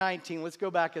19. Let's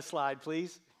go back a slide,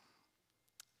 please.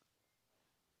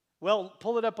 Well,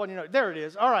 pull it up on your note. There it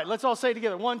is. All right, let's all say it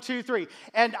together. 1, 2, 3.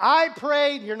 And I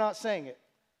pray, you're not saying it.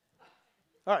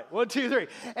 All right, 1, 2, 3.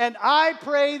 And I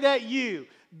pray that you,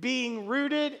 being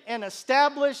rooted and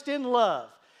established in love,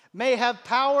 may have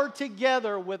power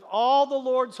together with all the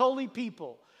Lord's holy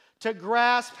people to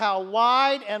grasp how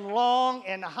wide and long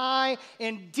and high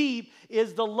and deep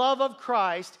is the love of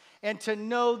Christ, and to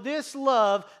know this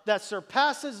love that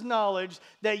surpasses knowledge,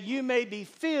 that you may be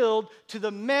filled to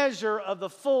the measure of the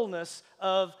fullness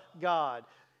of God.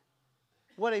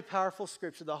 What a powerful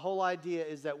scripture. The whole idea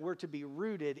is that we're to be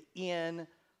rooted in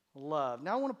love.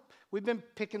 Now, we've been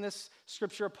picking this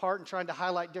scripture apart and trying to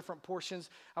highlight different portions.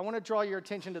 I want to draw your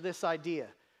attention to this idea.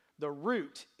 The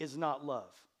root is not love.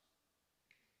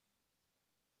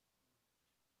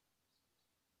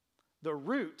 The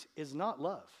root is not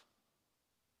love.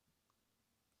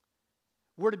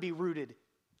 We're to be rooted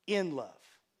in love.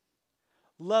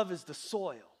 Love is the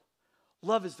soil.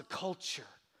 Love is the culture.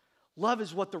 Love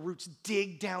is what the roots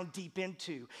dig down deep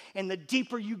into. And the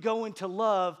deeper you go into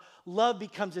love, love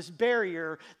becomes this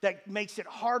barrier that makes it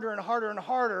harder and harder and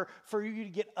harder for you to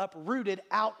get uprooted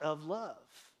out of love.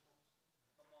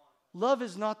 Love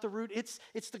is not the root.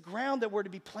 It's the ground that we're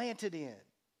to be planted in.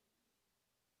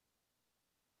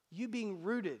 You being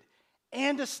rooted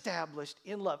and established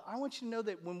in love. I want you to know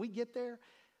that when we get there,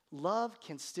 love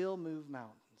can still move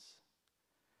mountains.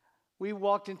 We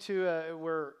walked into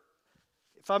where,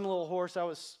 if I'm a little hoarse, I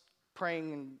was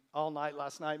praying all night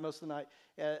last night, most of the night,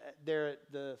 there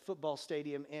at the football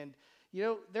stadium. And, you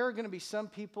know, there are going to be some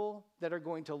people that are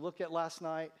going to look at last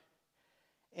night,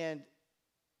 and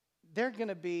they're going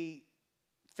to be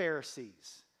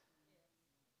Pharisees.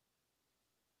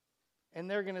 And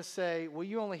they're going to say, well,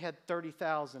 you only had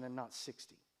 30,000 and not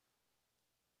 60.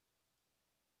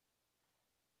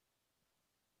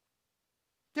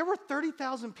 There were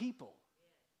 30,000 people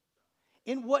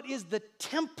in what is the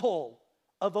temple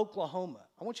of Oklahoma.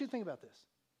 I want you to think about this.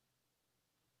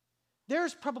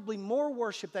 There's probably more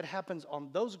worship that happens on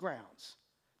those grounds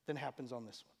than happens on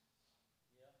this one.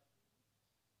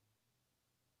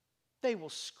 They will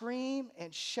scream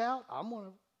and shout. I'm one of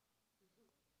them.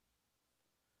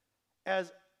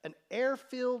 As an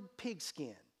air-filled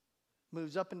pigskin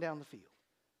moves up and down the field.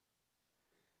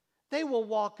 They will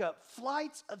walk up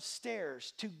flights of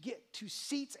stairs to get to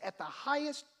seats at the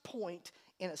highest point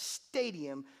in a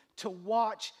stadium to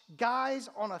watch guys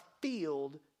on a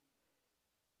field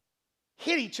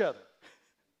hit each other.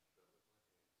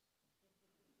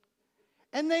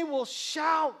 And they will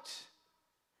shout.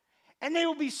 And they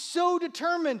will be so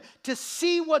determined to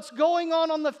see what's going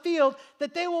on the field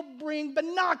that they will bring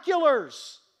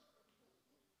binoculars.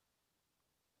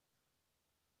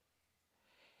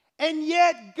 And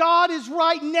yet God is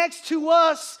right next to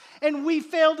us and we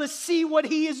fail to see what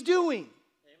He is doing.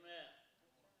 Amen.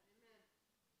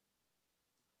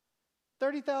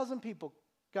 30,000 people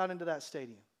got into that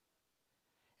stadium.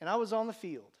 And I was on the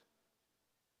field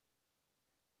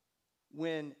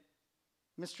when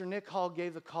Mr. Nick Hall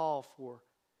gave the call for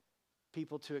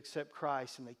people to accept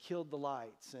Christ, and they killed the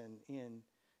lights and in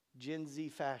Gen Z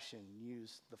fashion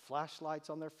used the flashlights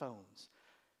on their phones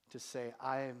to say,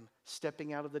 I am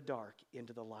stepping out of the dark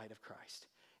into the light of Christ.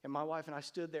 And my wife and I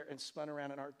stood there and spun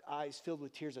around, and our eyes filled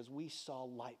with tears as we saw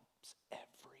lights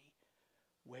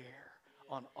everywhere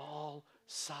on all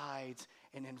sides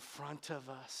and in front of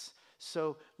us.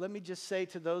 So let me just say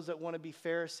to those that want to be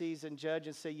Pharisees and judge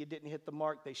and say you didn't hit the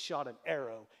mark, they shot an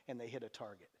arrow and they hit a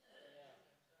target.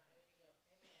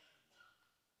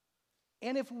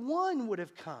 And if one would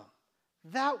have come,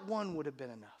 that one would have been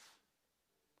enough.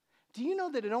 Do you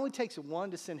know that it only takes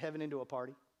one to send heaven into a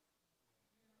party?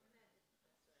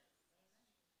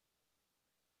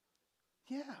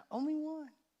 Yeah, only one.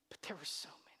 But there were so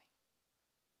many.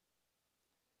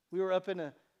 We were up in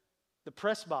the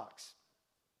press box.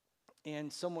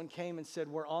 And someone came and said,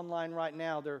 we're online right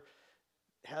now.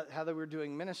 How they were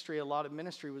doing ministry, a lot of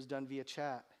ministry was done via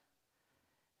chat.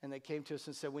 And they came to us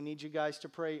and said, we need you guys to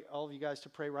pray, all of you guys to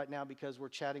pray right now because we're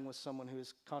chatting with someone who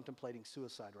is contemplating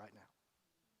suicide right now.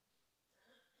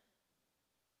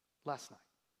 Last night.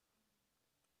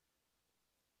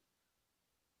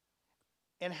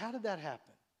 And how did that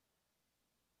happen?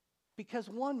 Because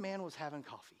one man was having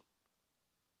coffee.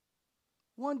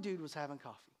 One dude was having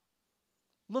coffee.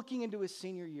 Looking into his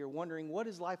senior year, wondering what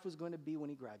his life was going to be when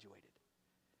he graduated.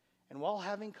 And while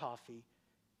having coffee,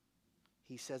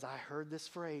 he says, I heard this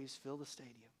phrase, fill the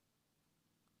stadium.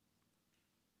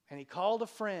 And he called a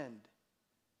friend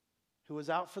who was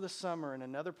out for the summer in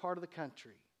another part of the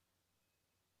country.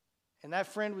 And that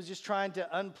friend was just trying to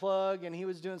unplug, and he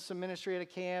was doing some ministry at a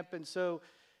camp. And so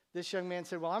this young man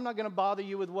said, well, I'm not going to bother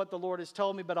you with what the Lord has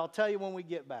told me, but I'll tell you when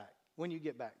you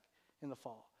get back in the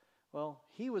fall. Well,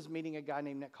 he was meeting a guy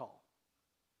named Nick Hall.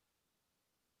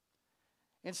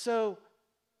 And so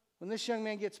when this young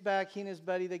man gets back, he and his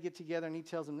buddy, they get together, and he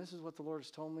tells them, this is what the Lord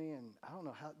has told me, and I don't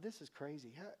know how, this is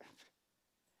crazy.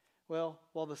 Well,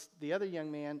 while the other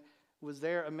young man was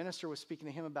there, a minister was speaking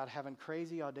to him about having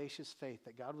crazy, audacious faith,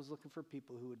 that God was looking for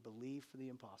people who would believe for the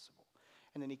impossible.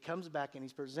 And then he comes back and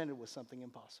he's presented with something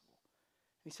impossible.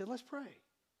 And he said, let's pray.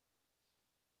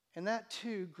 And that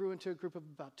too grew into a group of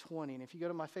about 20. And if you go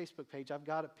to my Facebook page, I've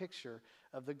got a picture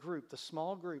of the group, the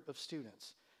small group of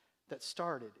students that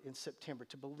started in September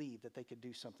to believe that they could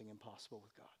do something impossible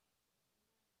with God.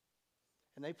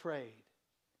 And they prayed,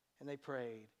 and they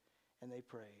prayed, and they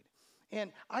prayed.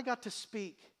 And I got to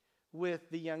speak with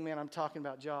the young man I'm talking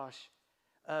about, Josh,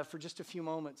 for just a few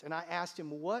moments. And I asked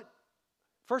him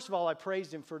first of all, I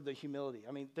praised him for the humility.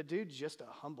 I mean, the dude's just a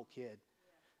humble kid.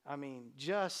 I mean,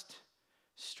 just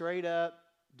straight up,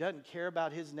 doesn't care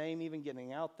about his name even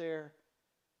getting out there.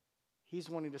 He's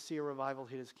wanting to see a revival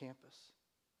hit his campus.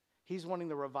 He's wanting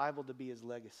the revival to be his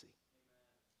legacy.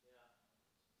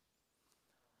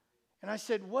 And I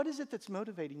said, what is it that's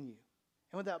motivating you?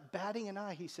 And without batting an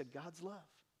eye, he said, God's love.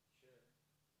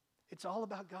 It's all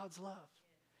about God's love.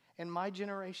 And my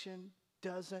generation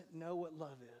doesn't know what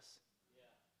love is.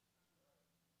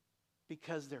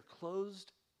 Because they've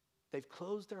closed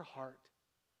their heart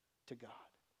to God.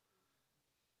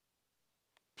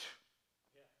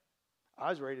 I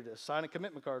was ready to sign a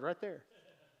commitment card right there.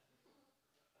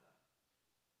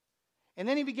 And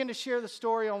then he began to share the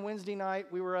story on Wednesday night.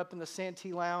 We were up in the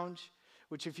Santee Lounge,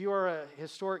 which if you are a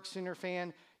historic Sooner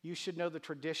fan, you should know the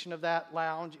tradition of that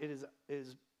lounge. It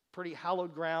is pretty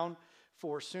hallowed ground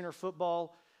for Sooner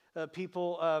football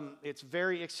people. It's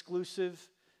very exclusive.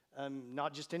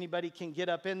 Not just anybody can get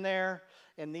up in there.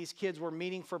 And these kids were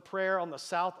meeting for prayer on the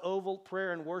South Oval,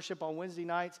 prayer and worship on Wednesday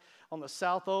nights on the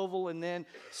South Oval. And then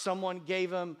someone gave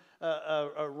them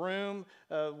a room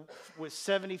with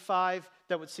 75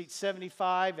 that would seat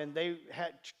 75, and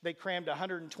they crammed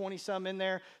 120 some in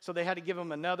there, so they had to give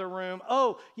them another room.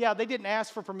 Oh, yeah, they didn't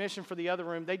ask for permission for the other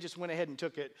room. They just went ahead and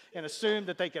took it and assumed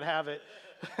that they could have it.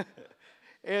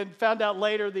 And found out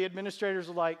later the administrators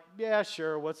were like, yeah,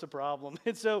 sure, what's the problem?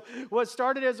 And so what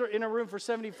started as in a room for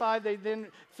 75, they then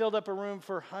filled up a room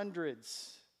for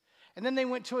hundreds. And then they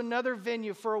went to another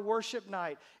venue for a worship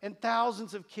night, and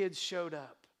thousands of kids showed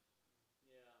up.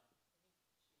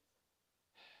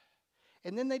 Yeah.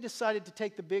 And then they decided to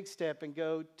take the big step and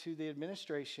go to the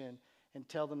administration and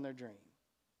tell them their dream.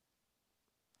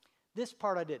 This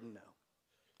part I didn't know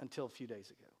until a few days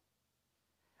ago.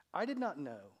 I did not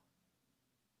know.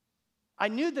 I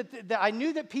knew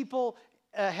that people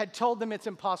had told them it's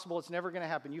impossible, it's never going to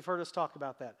happen. You've heard us talk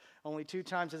about that. Only 2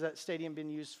 times has that stadium been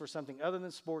used for something other than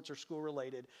sports or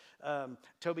school-related.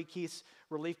 Toby Keith's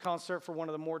relief concert for one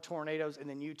of the more tornadoes, and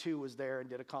then U2 was there and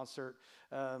did a concert,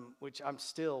 which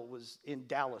was in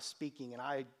Dallas speaking, and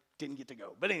I didn't get to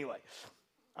go. But anyway,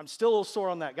 I'm still a little sore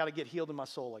on that. Got to get healed in my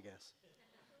soul, I guess.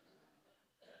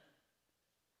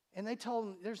 And they told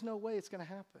him, there's no way it's going to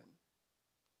happen.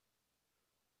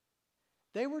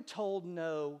 They were told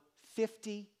no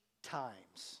 50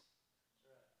 times.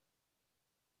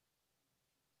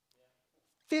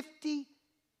 50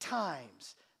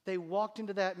 times they walked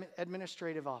into that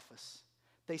administrative office.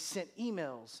 They sent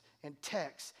emails and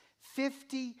texts.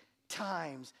 50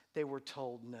 times they were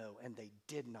told no, and they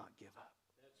did not give up.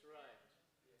 That's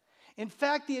right. In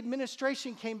fact, the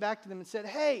administration came back to them and said,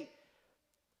 hey,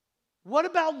 what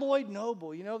about Lloyd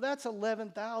Noble? You know, that's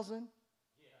 11,000.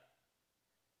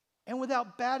 And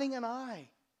without batting an eye,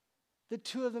 the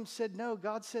 2 of them said, no,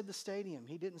 God said the stadium.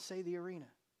 He didn't say the arena.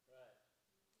 Right.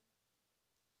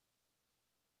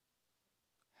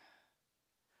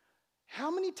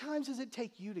 How many times does it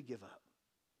take you to give up?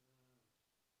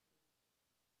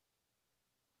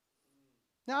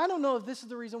 Now, I don't know if this is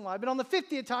the reason why, but on the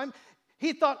 50th time,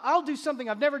 he thought, I'll do something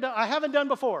I haven't done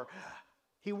before.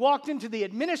 He walked into the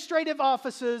administrative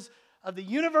offices of the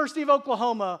University of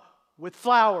Oklahoma with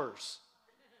flowers.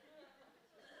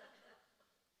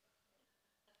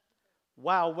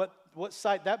 Wow, what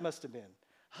sight that must have been.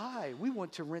 Hi, we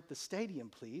want to rent the stadium,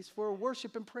 please, for a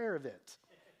worship and prayer event.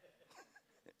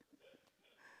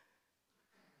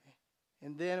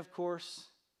 And then, of course,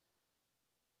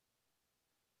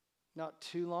 not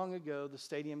too long ago, the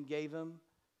stadium gave them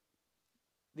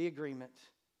the agreement,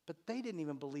 but they didn't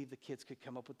even believe the kids could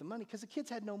come up with the money because the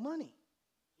kids had no money.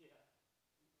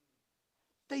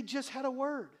 They just had a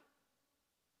word.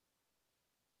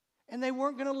 And they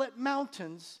weren't going to let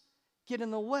mountains get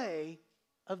in the way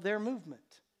of their movement.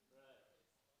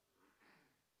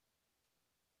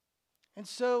 And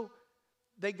so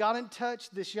they got in touch.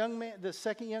 This young man, the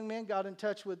second young man, got in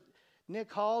touch with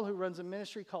Nick Hall, who runs a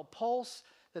ministry called Pulse,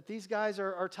 that these guys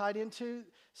are tied into.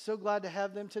 So glad to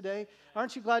have them today.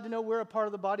 Aren't you glad to know we're a part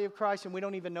of the body of Christ and we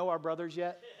don't even know our brothers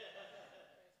yet?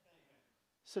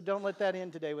 So don't let that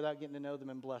end today without getting to know them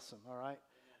and bless them, all right?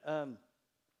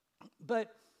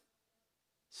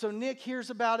 So Nick hears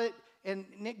about it, and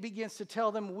Nick begins to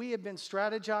tell them, we have been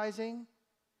strategizing,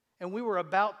 and we were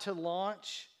about to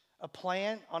launch a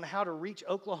plan on how to reach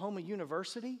Oklahoma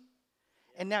University,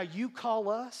 and now you call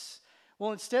us?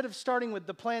 Well, instead of starting with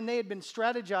the plan they had been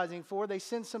strategizing for, they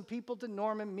send some people to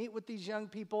Norman, meet with these young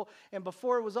people, and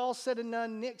before it was all said and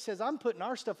done, Nick says, I'm putting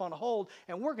our stuff on hold,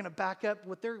 and we're going to back up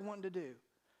what they're wanting to do.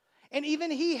 And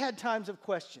even he had times of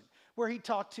question where he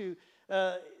talked to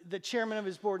the chairman of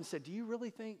his board and said, do you really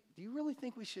think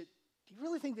we should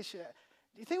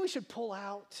pull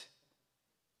out?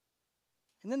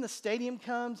 And then the stadium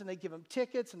comes and they give them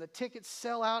tickets, and the tickets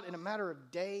sell out in a matter of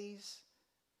days.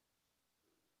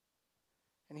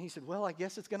 And he said, well, I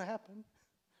guess it's going to happen.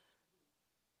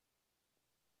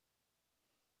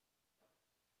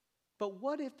 But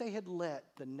what if they had let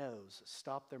the no's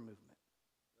stop their movement?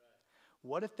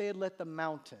 What if they had let the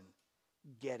mountain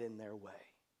get in their way?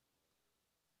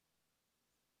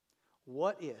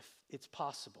 What if it's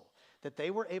possible that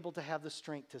they were able to have the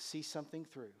strength to see something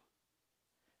through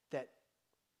that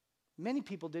many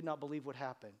people did not believe would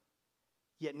happen,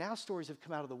 yet now stories have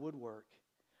come out of the woodwork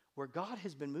where God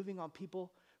has been moving on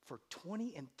people for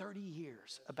 20 and 30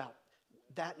 years about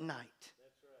that night.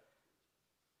 That's right.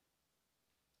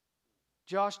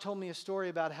 Josh told me a story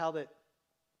about how that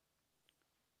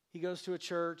he goes to a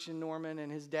church in Norman,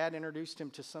 and his dad introduced him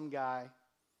to some guy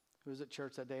who was at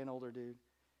church that day, an older dude,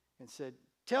 and said,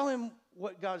 tell him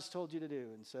what God's told you to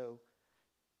do. And so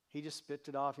he just spit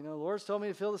it off. The Lord's told me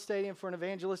to fill the stadium for an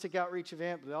evangelistic outreach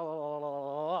event, blah, blah, blah, blah,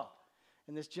 blah, blah.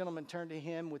 And this gentleman turned to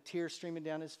him with tears streaming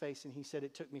down his face, and he said,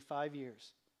 it took me 5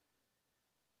 years.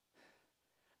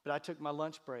 But I took my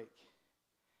lunch break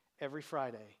every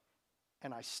Friday,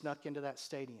 and I snuck into that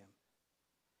stadium,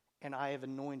 and I have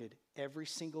anointed every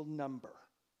single number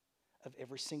of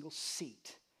every single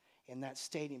seat in that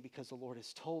stadium because the Lord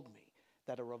has told me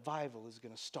that a revival is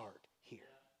going to start here.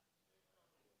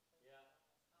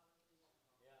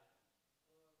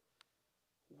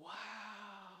 Wow.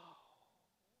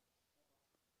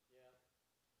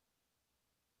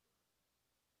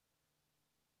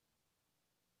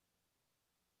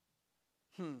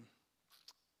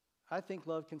 I think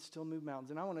love can still move mountains.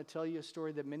 And I want to tell you a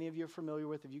story that many of you are familiar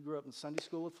with if you grew up in Sunday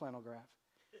school with flannel graph.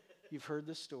 You've heard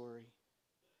this story.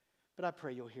 But I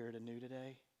pray you'll hear it anew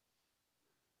today.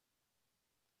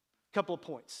 A couple of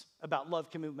points about love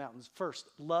can move mountains. First,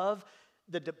 love,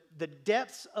 the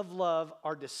depths of love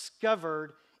are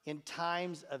discovered in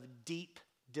times of deep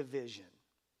division.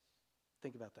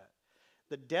 Think about that.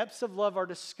 The depths of love are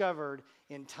discovered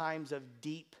in times of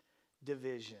deep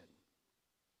division.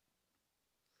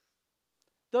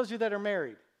 Those of you that are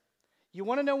married, you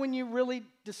want to know when you really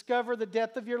discover the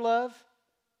depth of your love?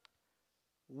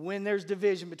 When there's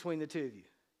division between the two of you.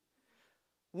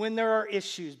 When there are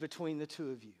issues between the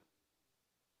two of you.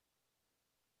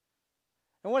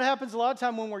 And what happens a lot of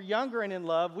time when we're younger and in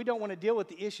love, we don't want to deal with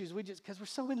the issues, because we're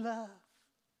so in love.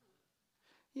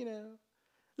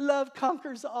 Love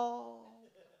conquers all.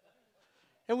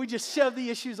 And we just shove the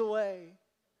issues away.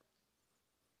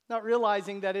 Not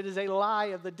realizing that it is a lie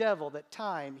of the devil that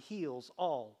time heals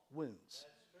all wounds.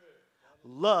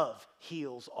 Love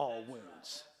heals all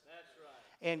wounds.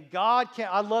 And God can,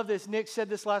 I love this. Nick said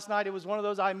this last night. It was one of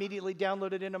those I immediately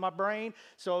downloaded into my brain.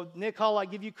 So Nick Hall, I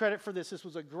give you credit for this. This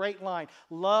was a great line.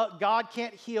 God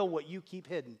can't heal what you keep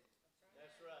hidden.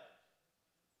 That's right.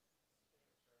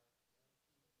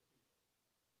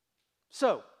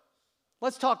 So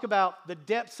let's talk about the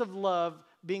depths of love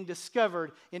being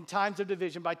discovered in times of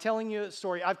division by telling you a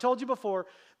story. I've told you before,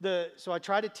 so I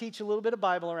try to teach a little bit of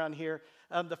Bible around here.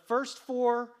 The first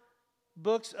 4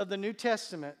 books of the New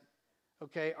Testament,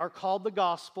 are called the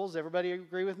Gospels. Everybody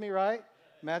agree with me, right?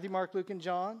 Matthew, Mark, Luke, and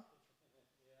John.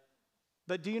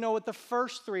 But do you know what the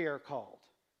first 3 are called?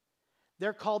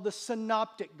 They're called the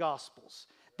Synoptic Gospels.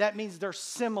 That means they're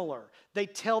similar. They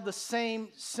tell the same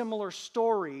similar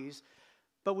stories.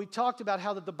 But we talked about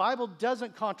how that the Bible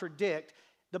doesn't contradict.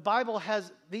 The Bible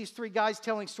has these 3 guys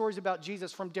telling stories about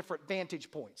Jesus from different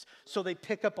vantage points. So they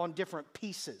pick up on different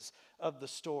pieces of the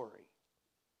story.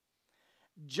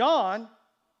 John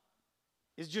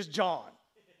is just John.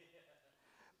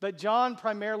 But John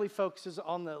primarily focuses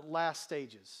on the last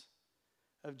stages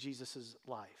of Jesus'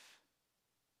 life.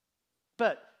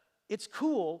 But it's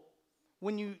cool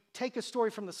when you take a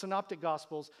story from the Synoptic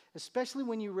Gospels, especially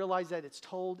when you realize that it's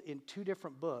told in two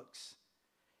different books.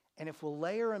 And if we'll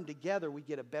layer them together, we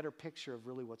get a better picture of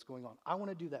really what's going on. I want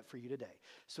to do that for you today.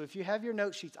 So if you have your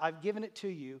note sheets, I've given it to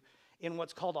you in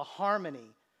what's called a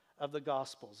harmony of the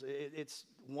Gospels. It's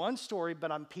one story,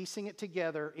 but I'm piecing it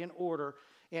together in order.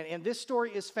 And this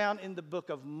story is found in the book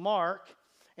of Mark,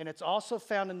 and it's also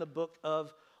found in the book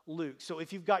of Luke. So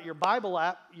if you've got your Bible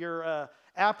app, your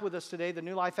app with us today, the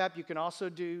New Life app, you can also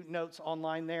do notes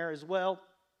online there as well.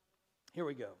 Here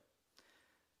we go.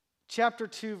 Chapter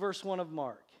 2, verse 1 of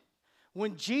Mark.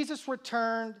 When Jesus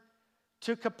returned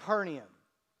to Capernaum.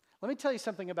 Let me tell you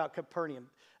something about Capernaum.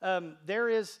 There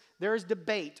is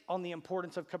debate on the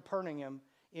importance of Capernaum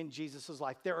in Jesus'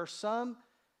 life. There are some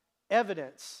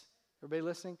evidence, everybody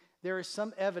listening? There is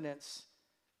some evidence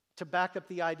to back up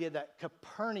the idea that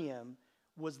Capernaum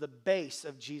was the base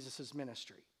of Jesus'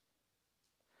 ministry.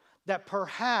 That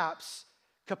perhaps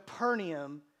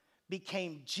Capernaum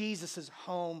became Jesus'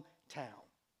 hometown.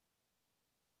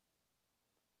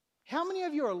 How many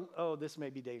of you are, oh, this may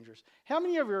be dangerous. How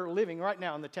many of you are living right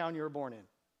now in the town you were born in?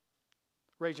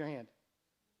 Raise your hand.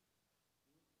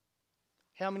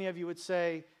 How many of you would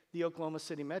say the Oklahoma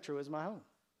City Metro is my home?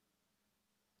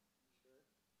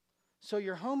 So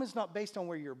your home is not based on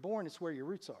where you're born, it's where your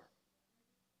roots are.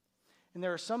 And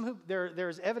there are some who,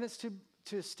 there's evidence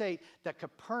to state that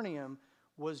Capernaum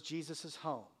was Jesus'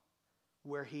 home,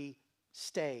 where he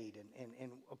stayed.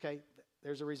 And okay,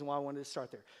 there's a reason why I wanted to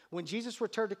start there. When Jesus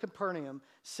returned to Capernaum,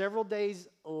 several days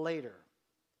later,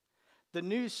 the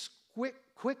news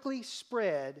quickly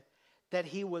spread that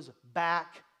he was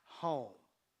back home.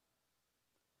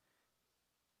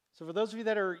 So for those of you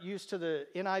that are used to the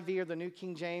NIV or the New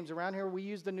King James, around here we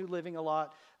use the New Living a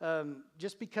lot,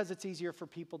 just because it's easier for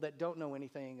people that don't know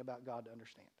anything about God to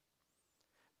understand.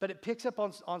 But it picks up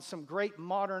on some great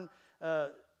modern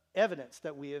evidence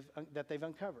that they've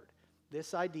uncovered.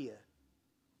 This idea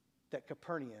that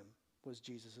Capernaum was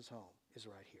Jesus' home is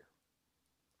right here.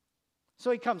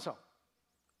 So he comes home.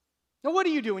 Now what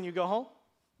do you do when you go home?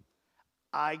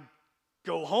 I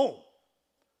go home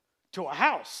to a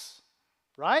house,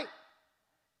 right?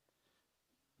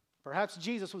 Perhaps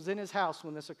Jesus was in his house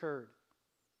when this occurred.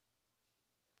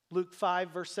 Luke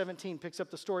 5, verse 17 picks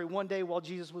up the story. One day while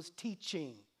Jesus was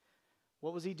teaching,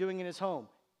 what was he doing in his home?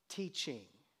 Teaching.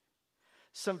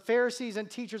 Some Pharisees and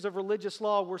teachers of religious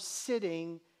law were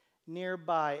sitting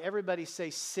nearby. Everybody say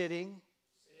sitting.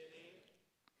 Sitting.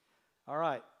 All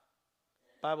right.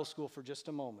 Bible school for just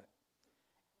a moment.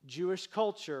 Jewish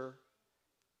culture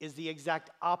is the exact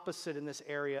opposite in this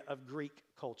area of Greek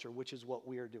culture, which is what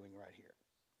we are doing right here.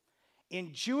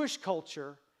 In Jewish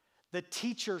culture, the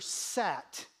teacher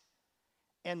sat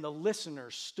and the listener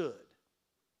stood.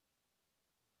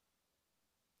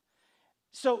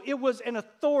 So it was an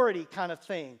authority kind of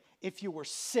thing if you were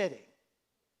sitting.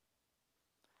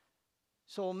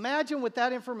 So imagine with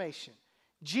that information,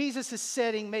 Jesus is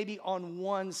sitting maybe on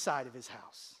one side of his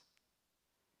house,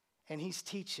 and he's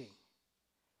teaching.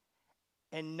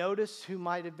 And notice who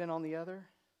might have been on the other?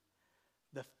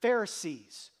 The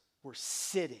Pharisees were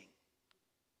sitting.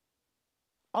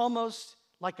 Almost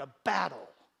like a battle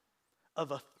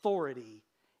of authority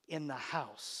in the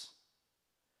house.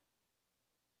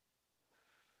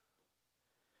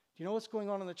 Do you know what's going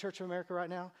on in the Church of America right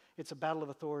now? It's a battle of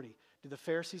authority. Do the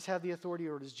Pharisees have the authority,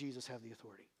 or does Jesus have the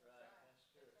authority?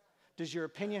 Does your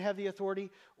opinion have the authority,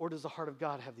 or does the heart of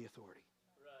God have the authority?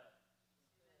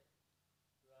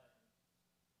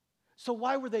 So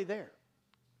why were they there?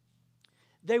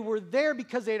 They were there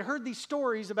because they had heard these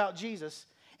stories about Jesus,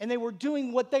 and they were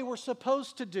doing what they were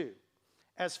supposed to do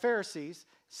as Pharisees,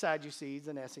 Sadducees,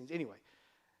 and Essenes. Anyway,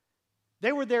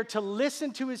 they were there to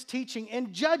listen to his teaching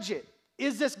and judge it.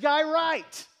 Is this guy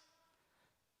right?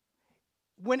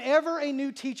 Whenever a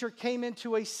new teacher came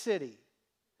into a city,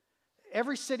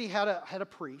 every city had a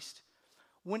priest.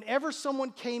 Whenever someone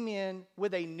came in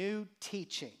with a new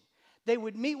teaching, they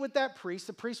would meet with that priest.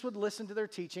 The priest would listen to their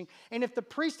teaching. And if the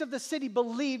priest of the city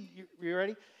believed, you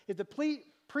ready? If the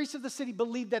priest of the city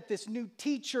believed that this new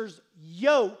teacher's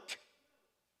yoke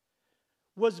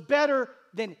was better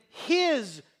than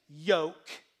his yoke,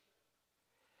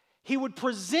 he would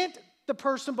present the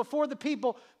person before the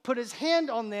people, put his hand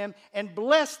on them, and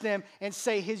bless them, and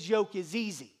say his yoke is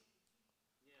easy.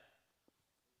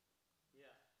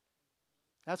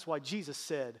 That's why Jesus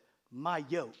said, my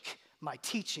yoke, my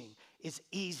teaching is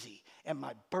easy, and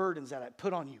my burdens that I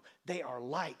put on you, they are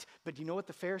light. But do you know what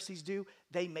the Pharisees do?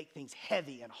 They make things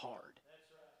heavy and hard. That's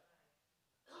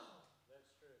right. That's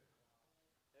true.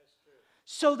 That's true.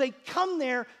 So they come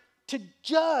there to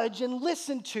judge and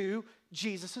listen to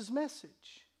Jesus'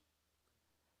 message.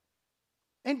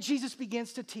 And Jesus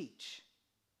begins to teach.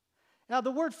 Now,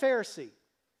 the word Pharisee,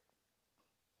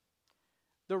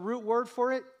 the root word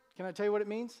for it, can I tell you what it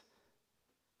means?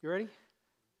 You ready?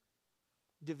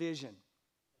 Division.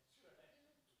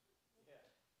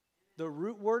 The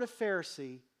root word of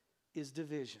Pharisee is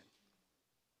division.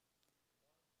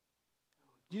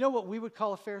 Do you know what we would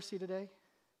call a Pharisee today?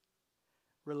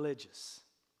 Religious.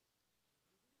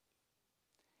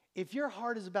 If your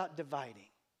heart is about dividing,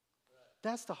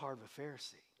 that's the heart of a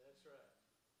Pharisee.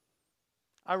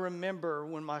 I remember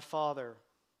when my father,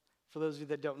 for those of you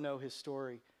that don't know his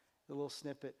story, a little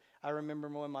snippet, I remember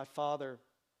when my father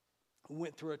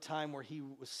went through a time where he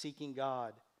was seeking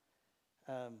God.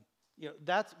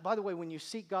 That's, by the way, when you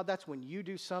seek God, that's when you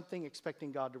do something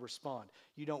expecting God to respond.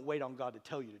 You don't wait on God to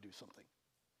tell you to do something.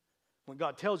 When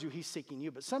God tells you, he's seeking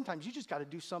you. But sometimes you just got to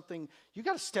do something. You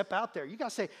got to step out there. You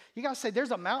got to say, there's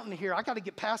a mountain here. I got to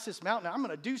get past this mountain. I'm going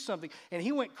to do something. And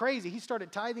he went crazy. He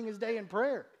started tithing his day in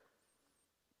prayer.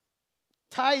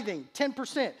 Tithing,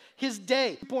 10%. His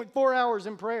day, 2.4 hours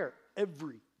in prayer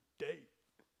every day.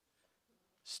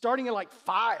 Starting at like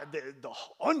 5, the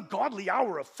ungodly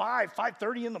hour of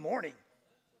 5:30 in the morning.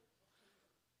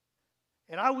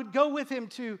 And I would go with him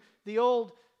to the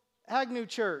old Agnew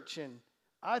church, and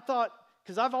I thought,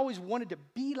 because I've always wanted to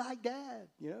be like Dad,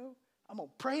 I'm going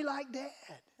to pray like Dad.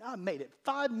 I made it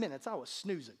 5 minutes. I was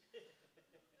snoozing.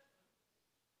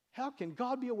 How can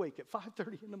God be awake at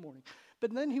 5:30 in the morning?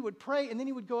 But then he would pray, and then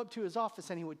he would go up to his office,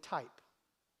 and he would type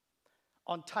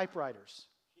on typewriters.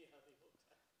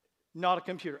 Not a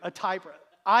computer, a typewriter.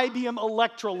 IBM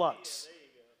Electrolux.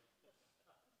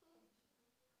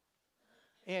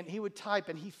 And he would type,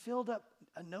 and he filled up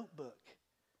a notebook.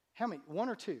 How many? 1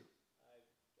 or 2?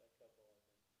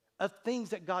 Of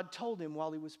things that God told him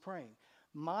while he was praying.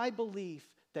 My belief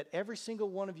that every single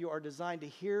one of you are designed to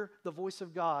hear the voice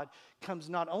of God comes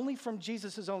not only from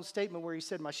Jesus' own statement where he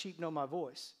said, my sheep know my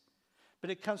voice, but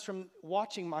it comes from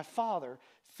watching my father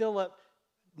fill up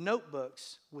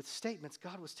notebooks with statements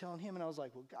God was telling him. And I was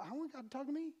like, well, I want God to talk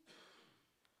to me?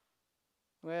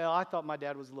 Well, I thought my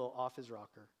dad was a little off his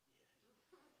rocker.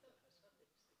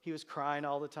 He was crying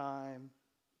all the time.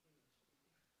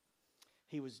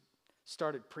 He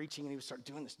started preaching, and he would start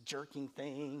doing this jerking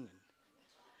thing.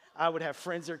 I would have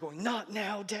friends there going, not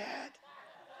now, Dad.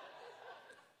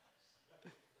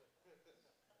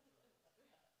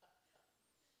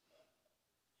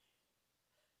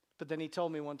 But then he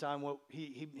told me one time,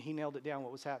 he nailed it down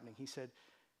what was happening. He said,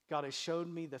 God has showed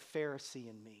me the Pharisee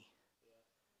in me.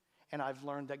 And I've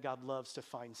learned that God loves to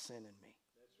find sin in me.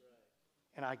 That's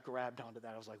right. And I grabbed onto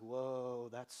that. I was like, whoa,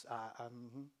 that's...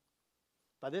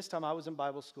 By this time, I was in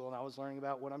Bible school, and I was learning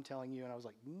about what I'm telling you, and I was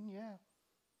like,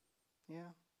 yeah.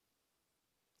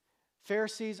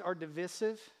 Pharisees are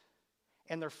divisive,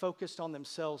 and they're focused on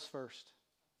themselves first.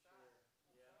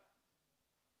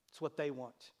 It's what they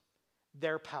want.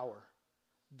 Their power,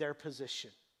 their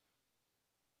position.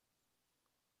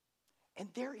 And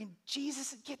they're in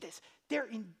Jesus, get this, they're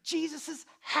in Jesus'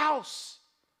 house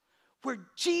where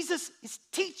Jesus is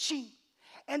teaching,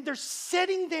 and they're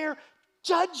sitting there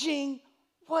judging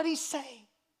what he's saying.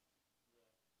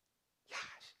 Gosh,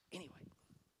 anyway.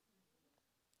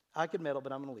 I could meddle,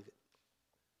 but I'm going to leave it.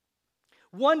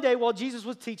 One day while Jesus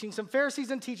was teaching, some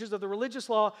Pharisees and teachers of the religious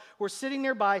law were sitting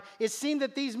nearby. It seemed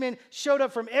that these men showed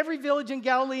up from every village in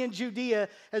Galilee and Judea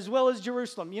as well as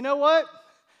Jerusalem. You know what?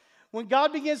 When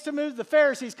God begins to move, the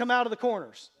Pharisees come out of the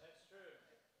corners. That's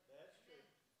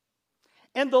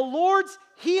true. And the Lord's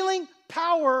healing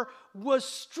power was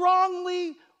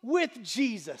strongly with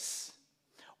Jesus.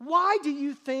 Why do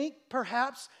you think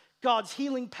perhaps God's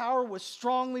healing power was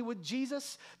strongly with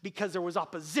Jesus? Because there was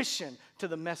opposition to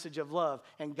the message of love,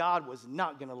 and God was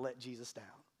not going to let Jesus down.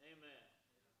 Amen.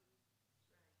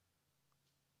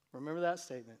 Remember that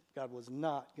statement. God was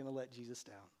not going to let Jesus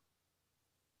down.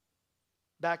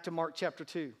 Back to Mark chapter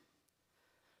 2.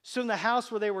 Soon the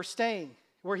house where he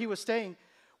was staying,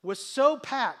 was so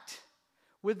packed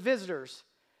with visitors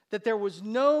that there was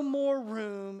no more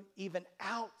room even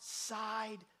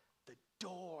outside the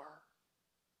door.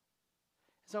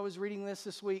 As I was reading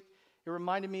this week, it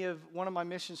reminded me of one of my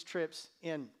missions trips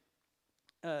in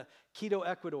Quito,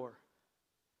 Ecuador.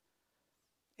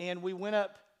 And we went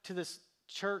up to this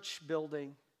church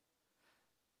building.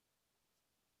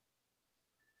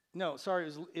 No,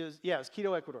 sorry, it was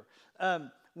Quito, Ecuador.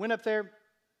 Went up there,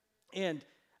 and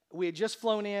we had just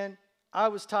flown in. I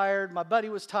was tired. My buddy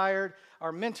was tired.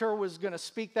 Our mentor was going to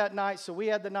speak that night, so we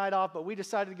had the night off, but we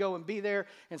decided to go and be there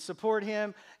and support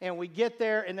him. And we get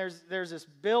there, and there's this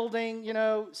building,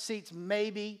 seats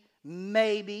maybe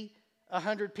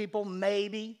 100 people,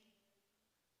 maybe.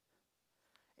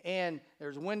 And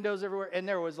there's windows everywhere, and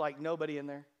there was like nobody in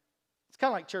there. It's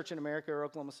kind of like church in America or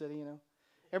Oklahoma City,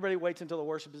 Everybody waits until the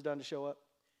worship is done to show up.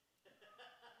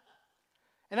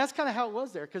 And that's kind of how it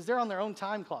was there, because they're on their own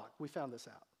time clock. We found this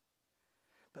out.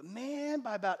 But man,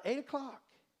 by about 8 o'clock,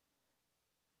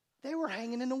 they were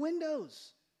hanging in the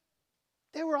windows.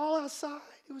 They were all outside.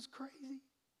 It was crazy.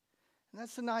 And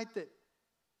that's the night that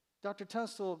Dr.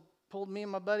 Tunstall pulled me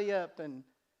and my buddy up and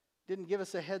didn't give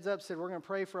us a heads up, said, we're going to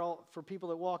pray for people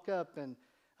that walk up. And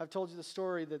I've told you the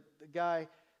story that the guy,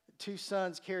 2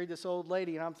 sons carried this old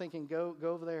lady, and I'm thinking, go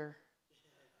over there.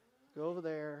 Go over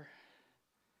there.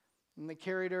 And they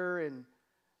carried her, and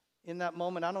in that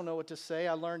moment, I don't know what to say.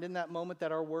 I learned in that moment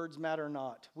that our words matter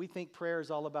not. We think prayer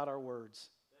is all about our words.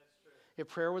 That's true. If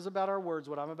prayer was about our words,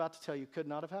 what I'm about to tell you could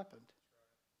not have happened.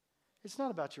 It's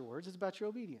not about your words, it's about your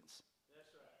obedience. That's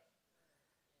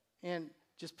right. And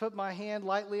just put my hand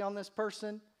lightly on this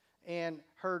person and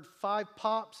heard 5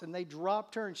 pops, and they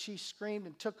dropped her, and she screamed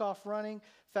and took off running.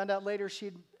 Found out later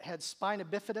she had spina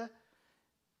bifida,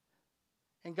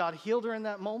 and God healed her in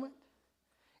that moment.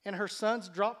 And her sons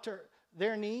dropped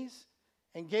their knees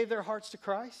and gave their hearts to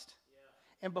Christ.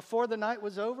 Yeah. And before the night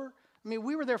was over,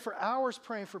 we were there for hours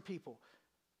praying for people.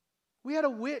 We had a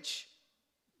witch,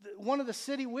 one of the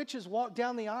city witches, walk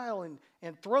down the aisle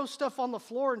and throw stuff on the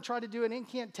floor and try to do an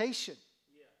incantation.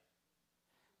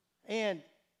 Yeah. And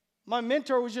my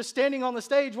mentor was just standing on the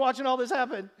stage watching all this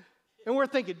happen. And we're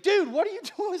thinking, dude, what are you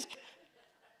doing?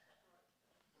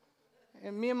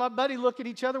 And me and my buddy look at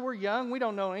each other. We're young. We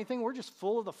don't know anything. We're just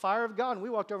full of the fire of God. And we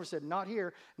walked over and said, not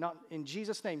here. Not in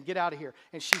Jesus' name. Get out of here.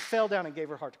 And she fell down and gave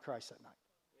her heart to Christ that night.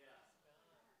 Yeah.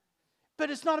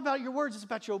 But it's not about your words. It's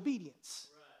about your obedience.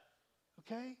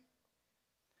 Right. Okay?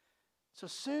 So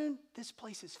soon, this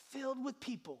place is filled with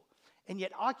people. And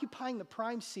yet occupying the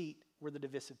prime seat were the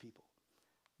divisive people.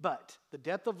 But the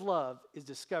depth of love is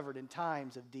discovered in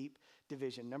times of deep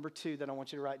division. Number 2 that I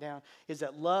want you to write down is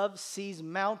that love sees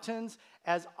mountains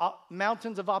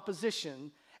of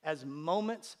opposition as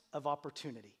moments of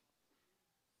opportunity.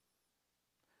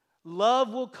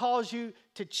 Love will cause you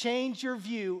to change your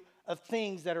view of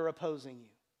things that are opposing you.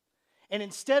 And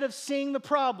instead of seeing the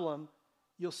problem,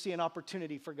 you'll see an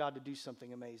opportunity for God to do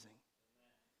something amazing.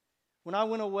 When I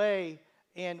went away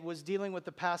and was dealing with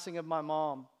the passing of my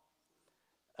mom,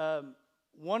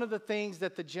 one of the things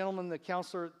that the gentleman, the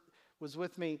counselor, was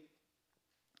with me,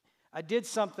 I did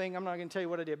something. I'm not going to tell you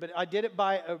what I did, but I did it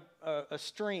by a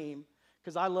stream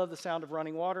because I love the sound of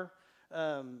running water.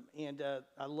 And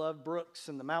I love brooks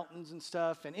and the mountains and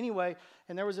stuff. And anyway,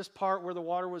 and there was this part where the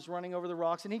water was running over the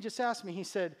rocks. And he just asked me, he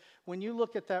said, when you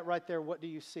look at that right there, what do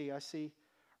you see? I see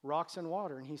rocks and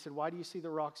water. And he said, why do you see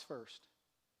the rocks first?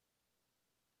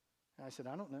 And I said,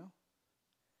 I don't know.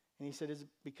 And he said, it's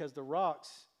because the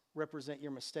rocks represent your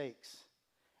mistakes.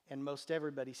 And most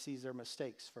everybody sees their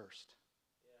mistakes first.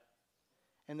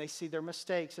 Yeah. And they see their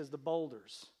mistakes as the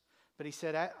boulders. But he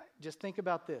said, just think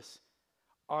about this.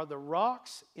 Are the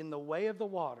rocks in the way of the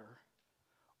water,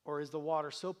 or is the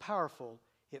water so powerful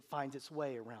it finds its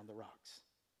way around the rocks?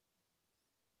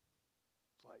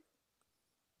 Like,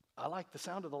 I like the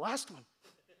sound of the last one.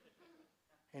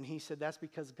 And he said, that's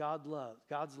because God's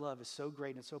love is so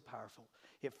great and so powerful,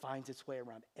 it finds its way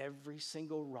around every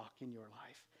single rock in your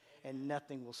life. And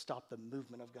nothing will stop the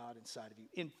movement of God inside of you.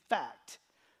 In fact,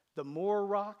 the more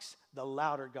rocks, the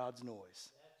louder God's noise. That's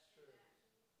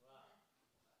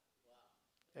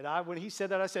true. Wow. And when he said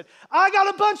that, I said, I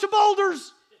got a bunch of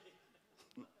boulders.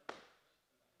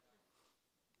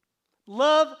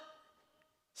 Love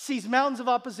sees mountains of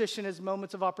opposition as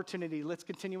moments of opportunity. Let's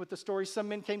continue with the story. Some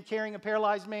men came carrying a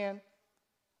paralyzed man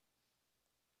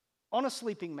on a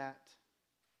sleeping mat.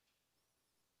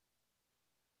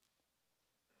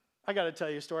 I got to tell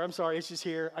you a story. I'm sorry, it's just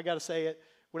here. I got to say it.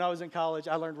 When I was in college,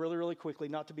 I learned really, really quickly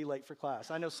not to be late for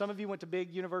class. I know some of you went to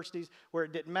big universities where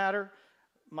it didn't matter.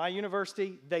 My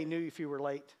university, they knew if you were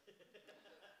late.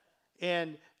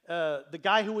 And the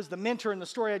guy who was the mentor in the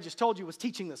story I just told you was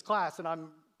teaching this class, and I'm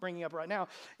bringing up right now.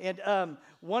 And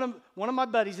one of my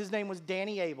buddies, his name was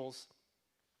Danny Abels,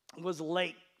 was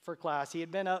late for class. He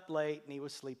had been up late, and he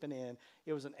was sleeping in.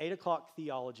 It was an 8 o'clock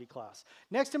theology class.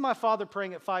 Next to my father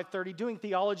praying at 5:30, doing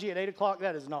theology at 8 o'clock,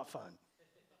 that is not fun.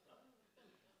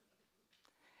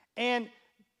 And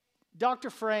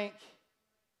Dr. Frank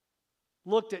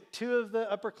looked at 2 of the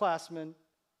upperclassmen,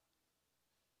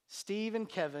 Steve and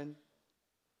Kevin,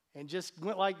 and just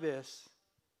went like this.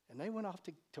 And they went off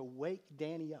to wake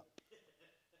Danny up.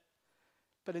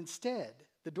 But instead,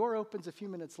 the door opens a few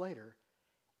minutes later,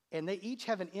 and they each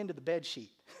have an end of the bed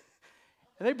sheet.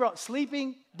 And they brought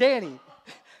sleeping Danny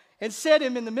and set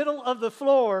him in the middle of the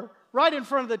floor right in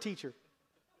front of the teacher.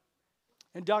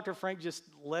 And Dr. Frank just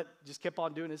kept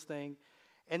on doing his thing.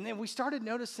 And then we started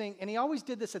noticing, and he always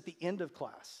did this at the end of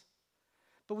class,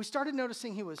 but we started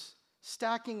noticing he was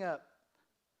stacking up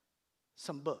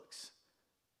some books.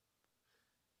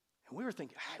 And we were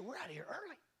thinking, hey, we're out of here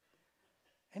early.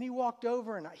 And he walked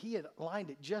over, and he had lined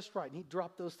it just right, and he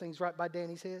dropped those things right by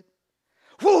Danny's head.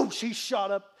 Whoosh, he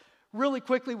shot up really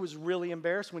quickly, was really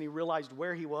embarrassed when he realized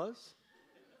where he was.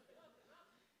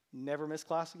 Never missed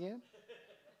class again.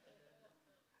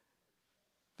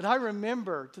 But I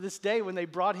remember to this day when they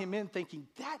brought him in thinking,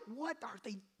 what are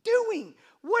they doing?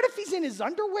 What if he's in his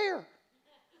underwear?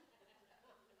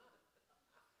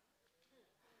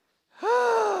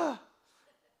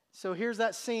 So here's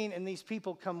that scene, and these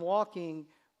people come walking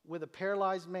with a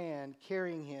paralyzed man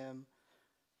carrying him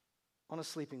on a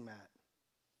sleeping mat.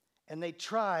 And they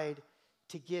tried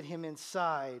to get him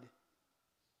inside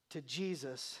to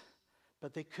Jesus,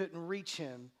 but they couldn't reach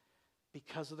him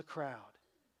because of the crowd.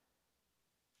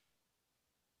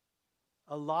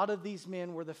 A lot of these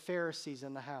men were the Pharisees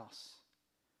in the house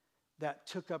that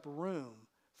took up room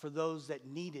for those that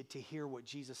needed to hear what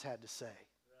Jesus had to say.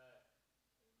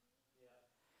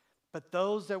 But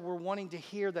those that were wanting to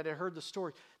hear, that had heard the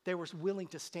story, they were willing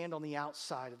to stand on the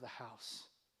outside of the house.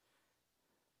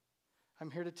 I'm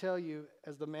here to tell you,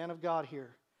 as the man of God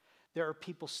here, there are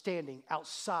people standing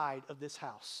outside of this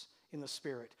house in the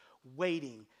Spirit,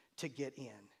 waiting to get in,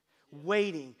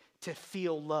 waiting to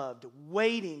feel loved,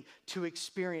 waiting to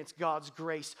experience God's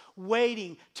grace,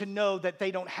 waiting to know that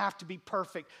they don't have to be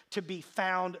perfect to be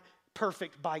found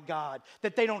perfect by God,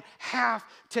 that they don't have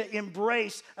to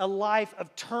embrace a life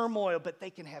of turmoil, but they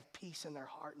can have peace in their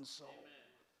heart and soul. Amen.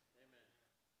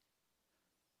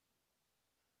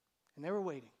 And they were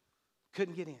waiting,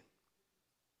 couldn't get in.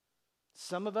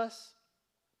 Some of us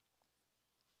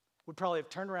would probably have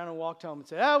turned around and walked home and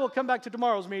said, we'll come back to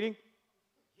tomorrow's meeting.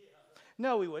 Yeah.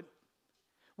 No, we wouldn't.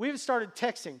 We've started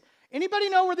texting. Anybody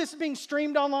know where this is being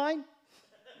streamed online?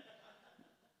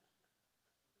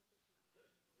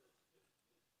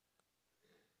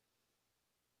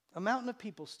 A mountain of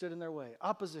people stood in their way,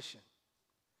 opposition.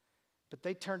 But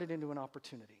they turned it into an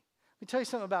opportunity. Let me tell you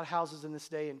something about houses in this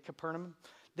day in Capernaum.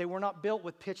 They were not built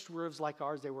with pitched roofs like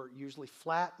ours. They were usually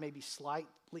flat, maybe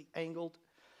slightly angled.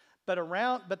 But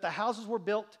the houses were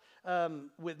built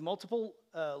with multiple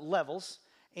levels,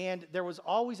 and there was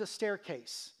always a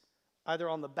staircase, either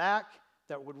on the back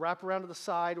that would wrap around to the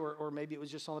side, or maybe it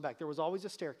was just on the back. There was always a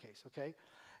staircase, okay?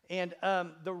 And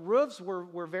the roofs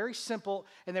were very simple,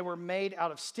 and they were made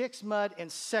out of sticks, mud, and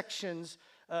sections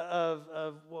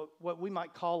of what we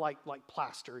might call like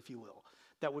plaster, if you will,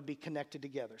 that would be connected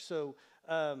together. So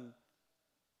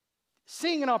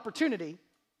seeing an opportunity,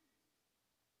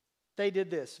 they did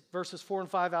this. Verses 4 and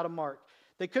 5 out of Mark.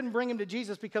 They couldn't bring him to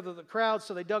Jesus because of the crowd,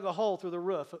 so they dug a hole through the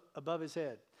roof above his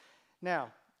head.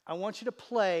 Now, I want you to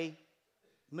play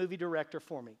movie director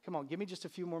for me. Come on, give me just a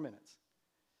few more minutes.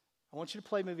 I want you to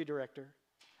play movie director.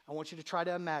 I want you to try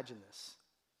to imagine this.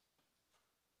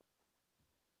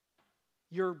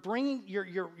 You're bringing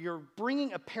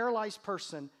a paralyzed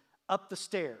person up the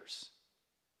stairs.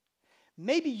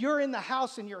 Maybe you're in the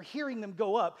house and you're hearing them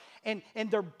go up, and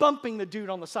they're bumping the dude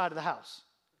on the side of the house.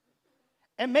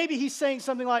 And maybe he's saying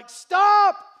something like,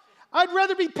 "Stop! I'd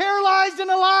rather be paralyzed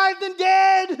and alive than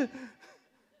dead."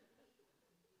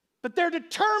 But they're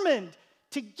determined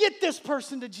to get this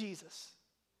person to Jesus.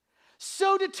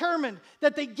 So determined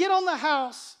that they get on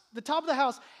the top of the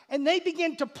house, and they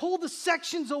begin to pull the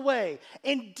sections away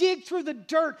and dig through the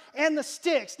dirt and the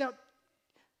sticks. Now,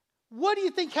 what do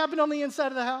you think happened on the inside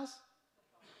of the house?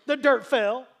 The dirt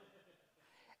fell.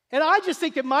 And I just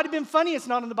think it might have been funny. It's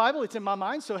not in the Bible. It's in my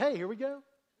mind. So, hey, here we go.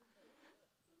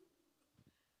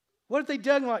 What if they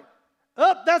dug and like,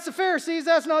 that's the Pharisees.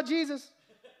 That's not Jesus.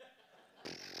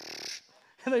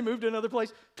 And they moved to another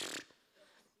place.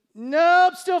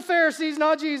 Nope, still Pharisees,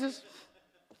 not Jesus.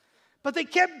 But they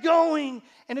kept going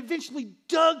and eventually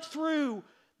dug through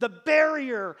the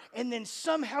barrier and then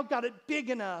somehow got it big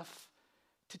enough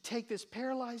to take this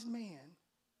paralyzed man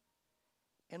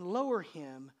and lower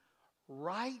him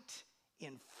right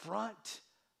in front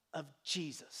of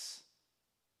Jesus.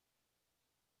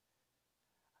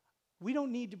 We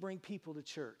don't need to bring people to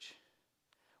church.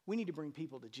 We need to bring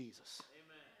people to Jesus.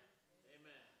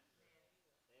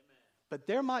 But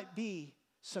there might be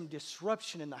some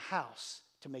disruption in the house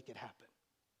to make it happen.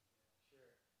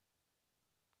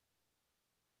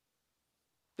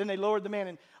 Then they lowered the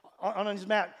man on his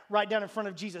mat right down in front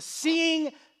of Jesus.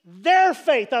 Seeing their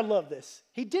faith, I love this.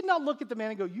 He did not look at the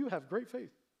man and go, you have great faith.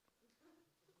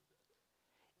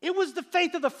 It was the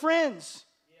faith of the friends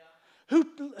who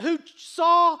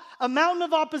saw a mountain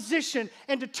of opposition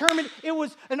and determined it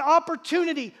was an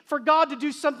opportunity for God to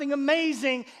do something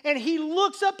amazing. And he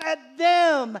looks up at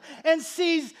them and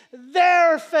sees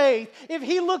their faith. If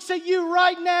he looks at you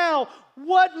right now,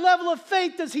 what level of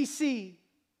faith does he see?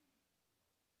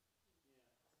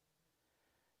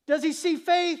 Does he see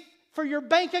faith for your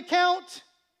bank account?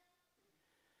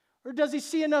 Or does he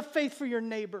see enough faith for your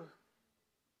neighbor?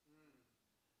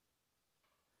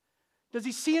 Does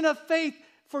he see enough faith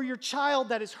for your child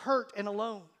that is hurt and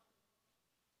alone?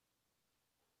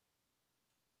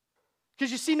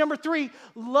 Because you see, number 3,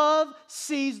 love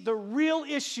sees the real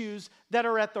issues that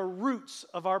are at the roots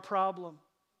of our problem.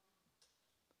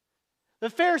 The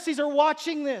Pharisees are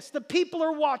watching this. The people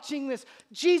are watching this.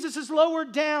 Jesus is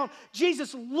lowered down.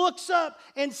 Jesus looks up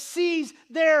and sees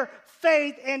their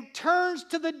faith and turns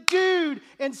to the dude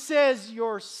and says,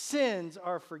 your sins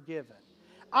are forgiven.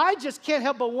 I just can't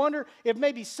help but wonder if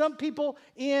maybe some people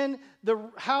in the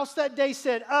house that day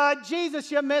said,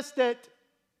 Jesus, you missed it.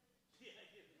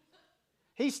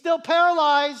 He's still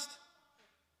paralyzed.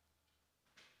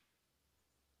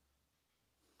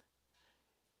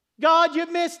 God, you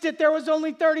missed it. There was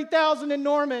only 30,000 in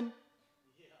Norman.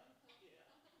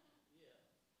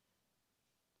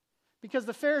 Because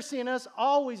the Pharisee in us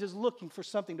always is looking for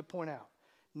something to point out,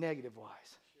 negative-wise.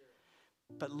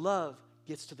 But love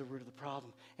gets to the root of the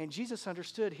problem. And Jesus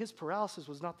understood his paralysis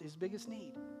was not his biggest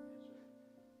need.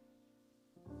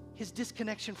 His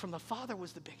disconnection from the Father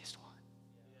was the biggest one.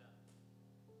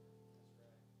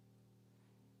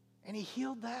 And he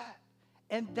healed that.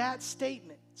 And that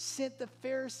statement sent the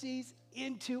Pharisees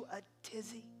into a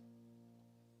tizzy.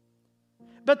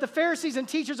 But the Pharisees and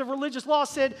teachers of religious law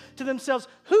said to themselves,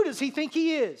 who does he think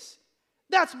he is?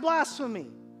 That's blasphemy.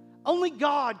 Only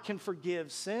God can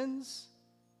forgive sins.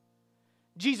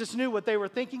 Jesus knew what they were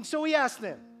thinking, so he asked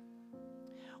them,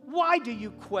 why do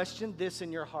you question this in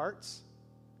your hearts?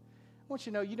 I want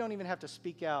you to know you don't even have to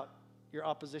speak out your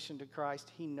opposition to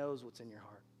Christ. He knows what's in your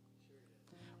heart.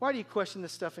 Why do you question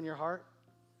this stuff in your heart?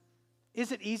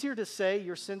 Is it easier to say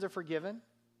your sins are forgiven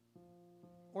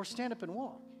or stand up and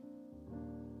walk?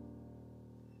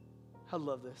 I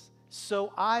love this.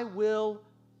 So I will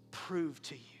prove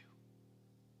to you.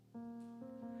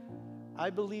 I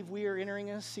believe we are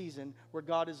entering a season where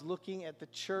God is looking at the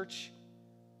church,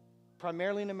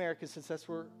 primarily in America, since that's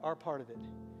where our part of it.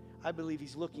 I believe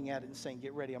he's looking at it and saying,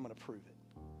 get ready, I'm going to prove it.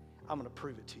 I'm going to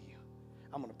prove it to you.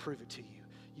 I'm going to prove it to you.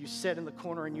 You sit in the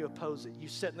corner and you oppose it. You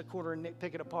sit in the corner and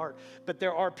pick it apart. But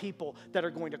there are people that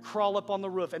are going to crawl up on the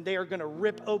roof and they are going to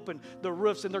rip open the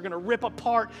roofs and they're going to rip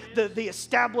apart the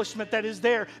establishment that is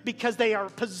there because they are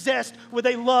possessed with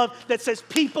a love that says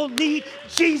people need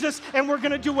Jesus and we're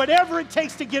going to do whatever it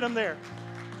takes to get them there.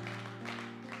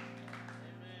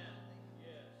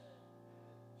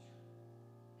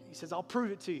 He says, I'll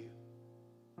prove it to you.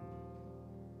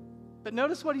 But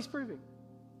notice what he's proving.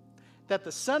 That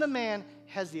the Son of Man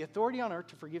has the authority on earth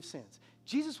to forgive sins.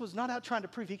 Jesus was not out trying to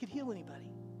prove he could heal anybody.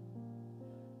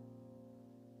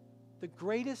 The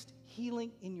greatest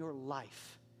healing in your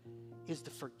life is the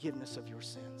forgiveness of your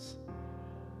sins,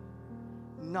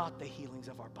 not the healings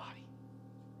of our body.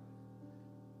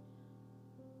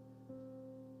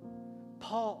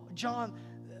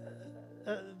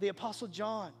 The Apostle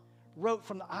John wrote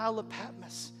from the Isle of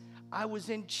Patmos, I was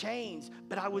in chains,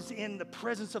 but I was in the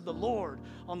presence of the Lord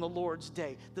on the Lord's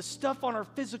day. The stuff on our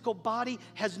physical body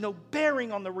has no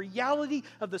bearing on the reality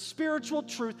of the spiritual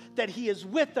truth that he is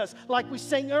with us. Like we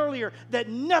sang earlier, that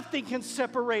nothing can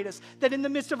separate us. That in the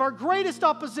midst of our greatest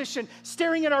opposition,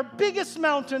 staring at our biggest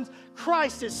mountains,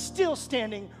 Christ is still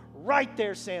standing right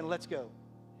there saying, let's go.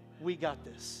 We got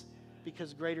this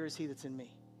because greater is he that's in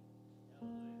me.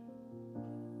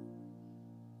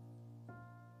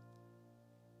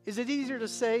 Is it easier to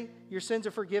say your sins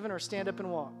are forgiven or stand up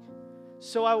and walk?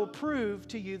 So I will prove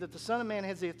to you that the Son of Man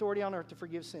has the authority on earth to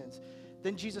forgive sins.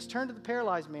 Then Jesus turned to the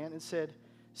paralyzed man and said,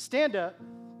 stand up,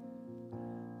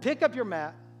 pick up your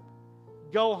mat,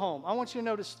 go home. I want you to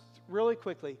notice really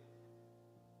quickly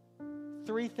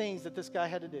 3 things that this guy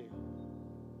had to do.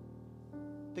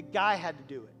 The guy had to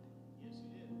do it. Yes,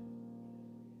 he did.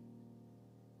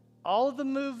 All of the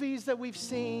movies that we've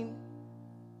seen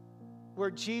where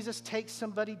Jesus takes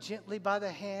somebody gently by the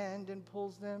hand and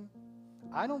pulls them,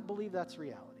 I don't believe that's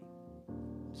reality.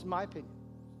 It's my opinion.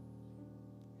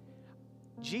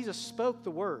 Jesus spoke the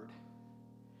word,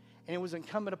 and it was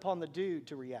incumbent upon the dude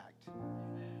to react.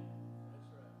 Amen. That's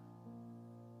right.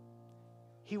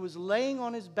 He was laying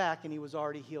on his back and he was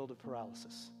already healed of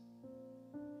paralysis.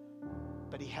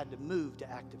 But he had to move to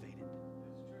activate it.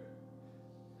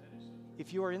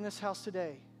 If you are in this house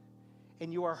today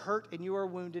and you are hurt and you are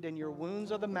wounded and your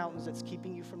wounds are the mountains that's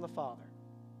keeping you from the Father,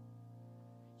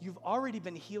 you've already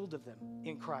been healed of them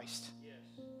in Christ.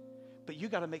 Yes. But you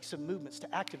got to make some movements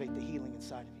to activate the healing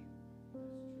inside of you.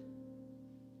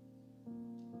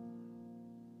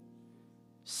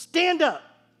 Stand up.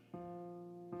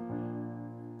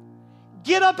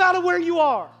 Get up out of where you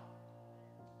are.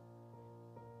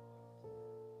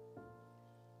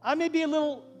 I may be a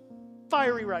little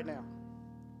fiery right now.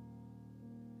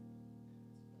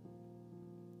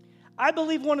 I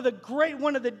believe one of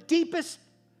the deepest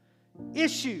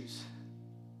issues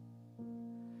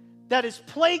that is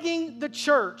plaguing the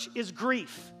church is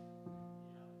grief.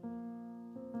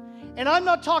 And I'm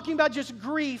not talking about just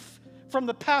grief from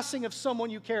the passing of someone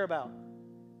you care about.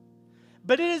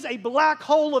 But it is a black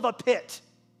hole of a pit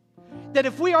that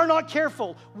if we are not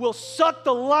careful, will suck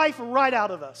the life right out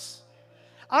of us.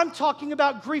 I'm talking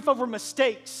about grief over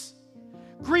mistakes,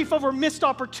 grief over missed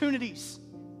opportunities,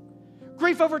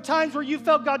 grief over times where you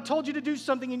felt God told you to do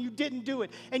something and you didn't do it,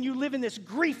 and you live in this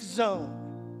grief zone.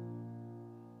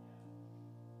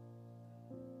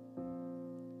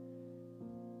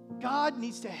 God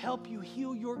needs to help you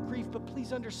heal your grief, but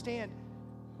please understand,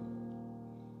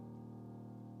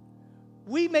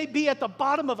 we may be at the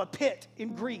bottom of a pit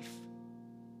in grief.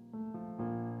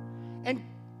 And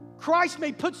Christ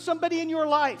may put somebody in your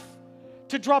life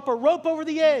to drop a rope over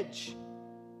the edge.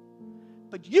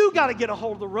 But you got to get a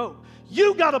hold of the rope.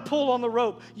 You got to pull on the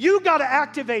rope. You got to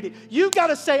activate it. You got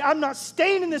to say, I'm not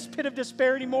staying in this pit of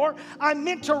despair anymore. I'm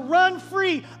meant to run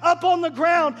free up on the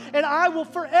ground, and I will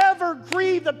forever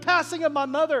grieve the passing of my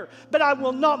mother, but I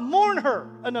will not mourn her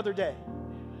another day.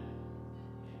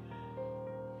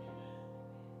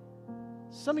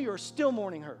 Some of you are still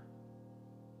mourning her.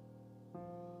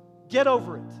 Get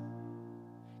over it.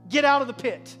 Get out of the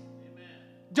pit. Amen.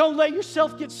 Don't let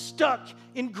yourself get stuck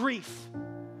in grief.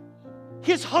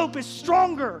 His hope is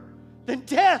stronger than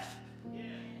death.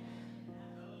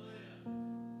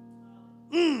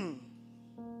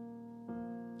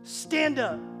 Stand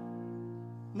up.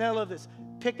 Now I love this.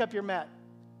 Pick up your mat.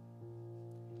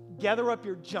 Gather up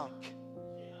your junk.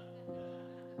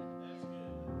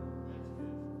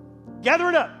 Gather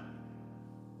it up.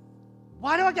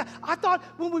 Why do I thought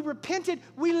when we repented,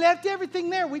 we left everything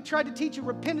there. We tried to teach you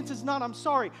repentance is not, I'm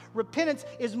sorry. Repentance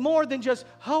is more than just,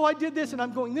 oh, I did this and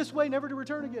I'm going this way, never to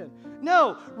return again.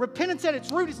 No, repentance at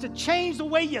its root is to change the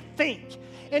way you think.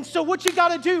 And so what you got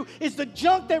to do is the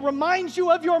junk that reminds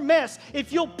you of your mess,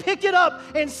 if you'll pick it up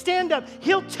and stand up,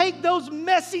 He'll take those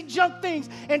messy junk things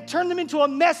and turn them into a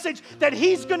message that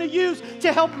He's going to use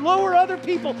to help lower other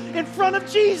people in front of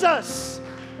Jesus.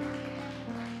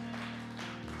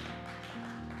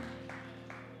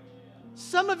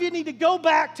 Some of you need to go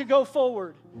back to go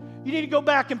forward. You need to go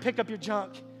back and pick up your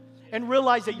junk and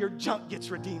realize that your junk gets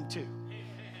redeemed too.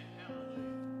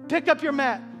 Pick up your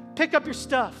mat, pick up your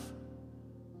stuff,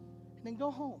 and then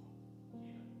go home.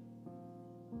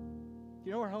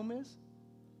 You know where home is?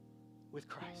 With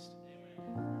Christ.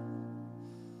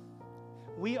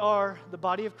 We are the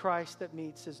body of Christ that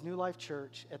meets as New Life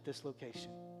Church at this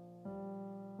location.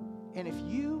 And if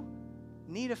you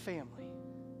need a family,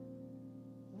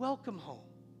 welcome home.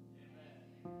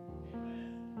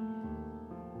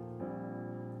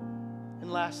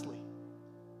 And lastly,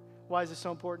 why is this so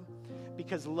important?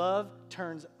 Because love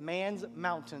turns man's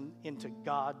mountain into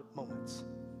God moments.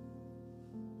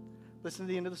 Listen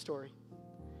to the end of the story.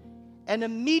 And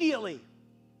immediately,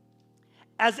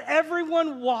 as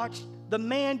everyone watched the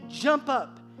man jump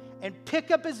up and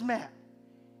pick up his mat,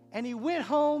 and he went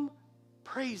home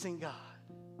praising God.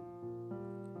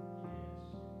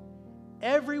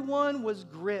 Everyone was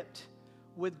gripped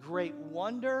with great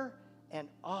wonder and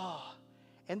awe,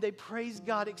 and they praised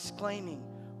God, exclaiming,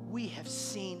 "We have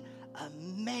seen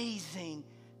amazing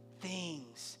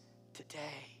things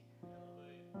today."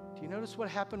 Do you notice what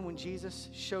happened when Jesus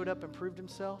showed up and proved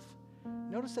Himself?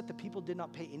 Notice that the people did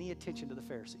not pay any attention to the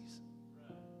Pharisees.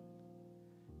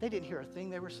 They didn't hear a thing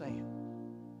they were saying.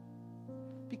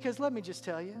 Because let me just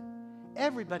tell you,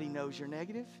 everybody knows you're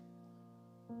negative.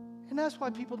 And that's why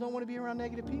people don't want to be around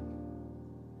negative people.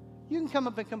 You can come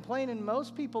up and complain, and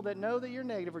most people that know that you're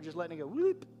negative are just letting it go,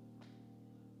 whoop.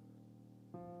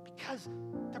 Because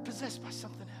they're possessed by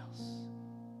something else.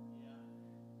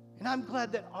 And I'm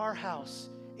glad that our house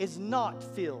is not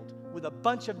filled with a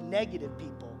bunch of negative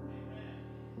people.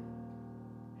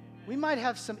 We might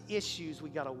have some issues we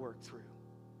got to work through.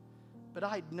 But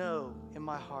I know in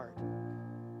my heart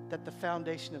that the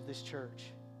foundation of this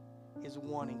church is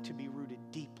wanting to be rooted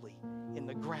deeply in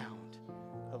the ground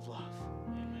of love.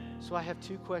 So I have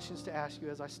 2 questions to ask you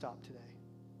as I stop today.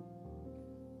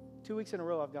 2 weeks in a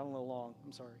row, I've gone a little long.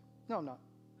 I'm sorry. No, I'm not.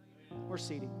 We're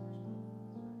seating.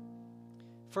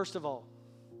 First of all,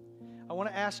 I want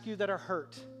to ask you that are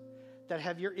hurt, that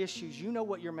have your issues. You know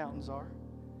what your mountains are.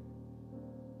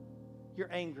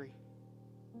 You're angry.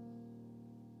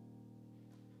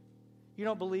 You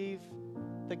don't believe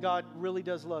that God really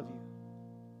does love you.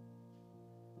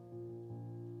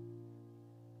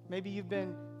 Maybe you've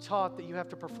been taught that you have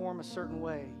to perform a certain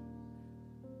way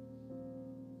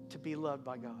to be loved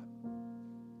by God.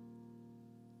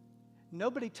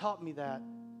 Nobody taught me that,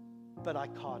 but I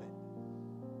caught it.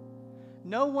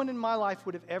 No one in my life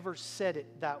would have ever said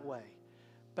it that way,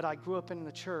 but I grew up in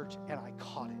the church and I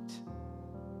caught it.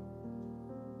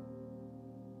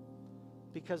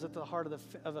 Because at the heart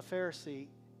of a Pharisee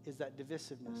is that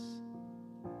divisiveness.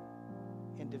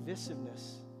 And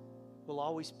divisiveness will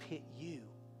always pit you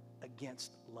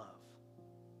against love.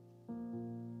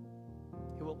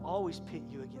 It will always pit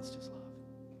you against His love.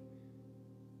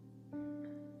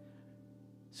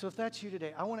 So if that's you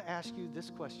today, I want to ask you this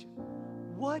question.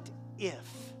 What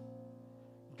if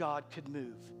God could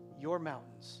move your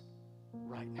mountains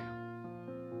right now?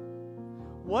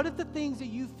 What if the things that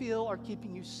you feel are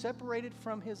keeping you separated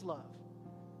from His love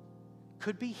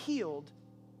could be healed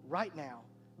right now,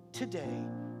 today,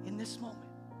 in this moment?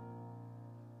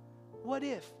 What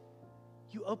if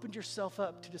you opened yourself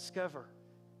up to discover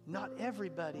not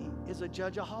everybody is a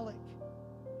judgeaholic?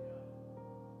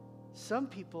 Some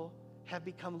people have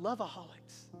become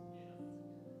loveaholics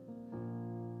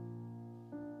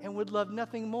and would love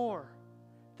nothing more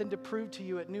than to prove to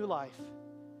you at New Life,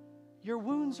 your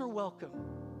wounds are welcome,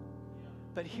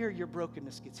 but here your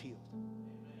brokenness gets healed.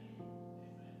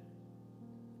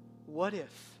 What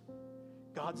if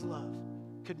God's love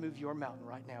could move your mountain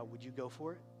right now? Would you go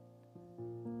for it?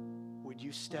 Would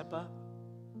you step up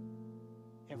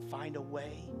and find a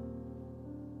way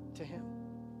to Him?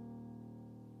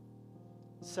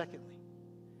 Secondly,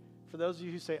 for those of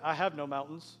you who say, I have no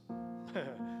mountains,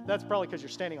 that's probably because you're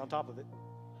standing on top of it.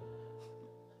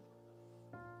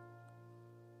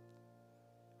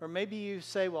 Or maybe you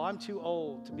say, well, I'm too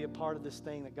old to be a part of this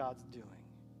thing that God's doing.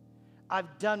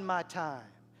 I've done my time.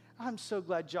 I'm so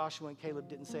glad Joshua and Caleb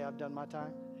didn't say, I've done my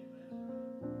time.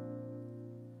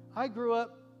 I grew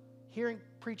up hearing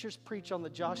preachers preach on the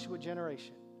Joshua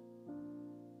generation,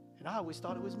 and I always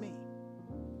thought it was me.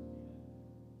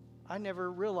 I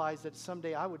never realized that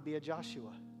someday I would be a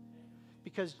Joshua,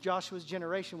 because Joshua's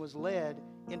generation was led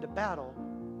into battle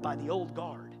by the old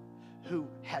guard who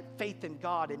had faith in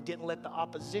God and didn't let the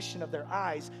opposition of their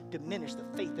eyes diminish the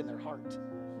faith in their heart.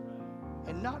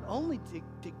 And not only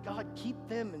did God keep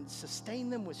them and sustain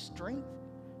them with strength,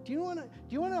 do you want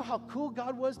to know how cool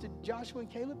God was to Joshua and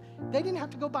Caleb? They didn't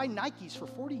have to go buy Nikes for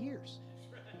 40 years.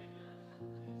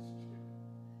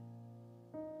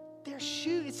 Their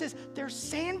shoes, it says, their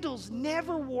sandals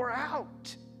never wore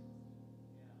out.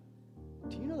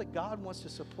 Do you know that God wants to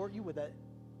support you with an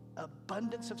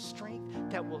abundance of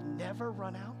strength that will never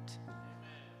run out?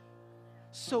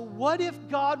 So what if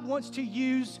God wants to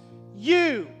use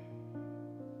you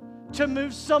to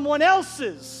move someone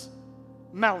else's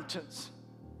mountains?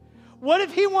 What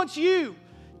if He wants you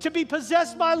to be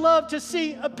possessed by love to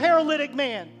see a paralytic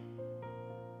man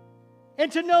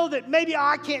and to know that maybe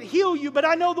I can't heal you, but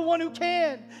I know the one who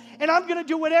can, and I'm going to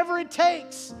do whatever it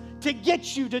takes to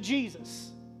get you to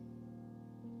Jesus?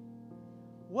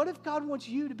 What if God wants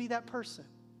you to be that person?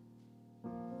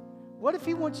 What if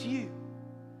He wants you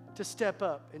to step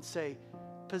up and say,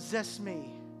 possess me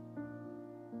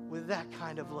with that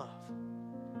kind of love,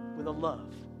 with a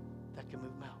love that can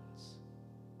move mountains?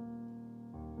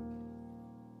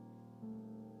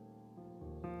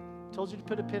 I told you to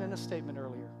put a pin in a statement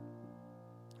earlier.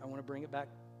 I want to bring it back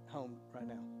home right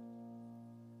now.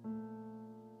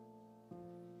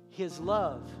 His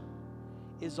love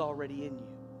is already in you.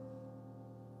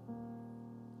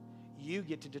 You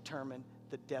get to determine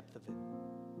the depth of it.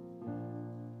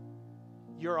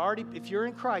 If you're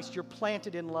in Christ, you're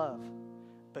planted in love.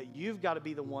 But you've got to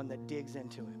be the one that digs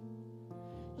into Him.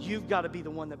 You've got to be the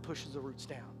one that pushes the roots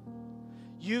down.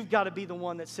 You've got to be the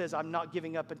one that says, I'm not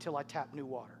giving up until I tap new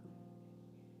water.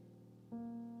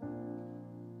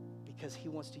 Because He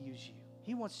wants to use you.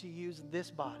 He wants to use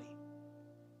this body.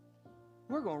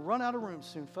 We're going to run out of room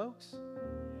soon, folks.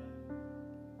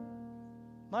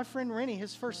 My friend Rennie,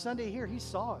 his first Sunday here, he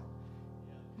saw it.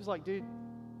 He was like, dude,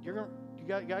 you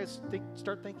guys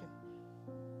start thinking.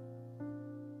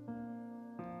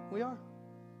 We are.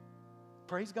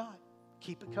 Praise God.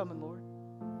 Keep it coming, Lord.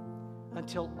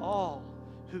 Until all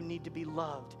who need to be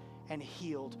loved and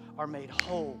healed are made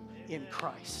whole in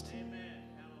Christ.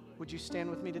 Would you stand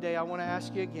with me today? I want to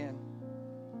ask you again.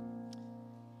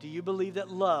 Do you believe that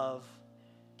love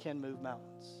can move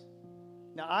mountains?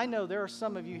 Now, I know there are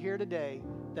some of you here today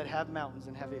that have mountains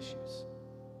and have issues.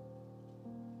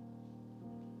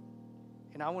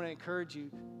 And I want to encourage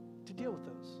you to deal with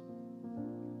those.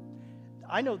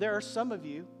 I know there are some of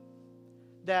you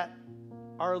that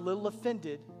are a little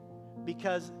offended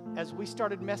because as we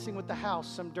started messing with the house,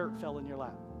 some dirt fell in your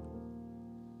lap.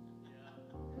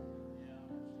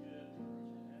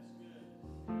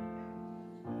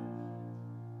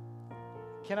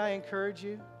 Can I encourage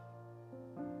you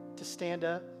to stand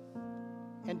up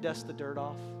and dust the dirt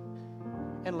off?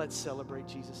 And let's celebrate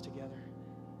Jesus together.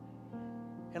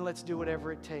 And let's do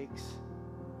whatever it takes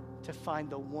to find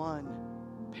the one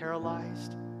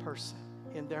paralyzed person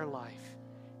in their life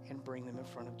and bring them in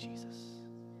front of Jesus.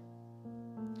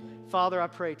 Father, I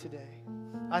pray today,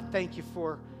 I thank you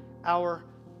for our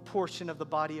portion of the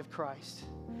body of Christ.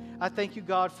 I thank you,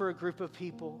 God, for a group of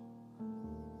people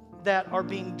that are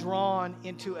being drawn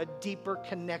into a deeper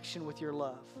connection with your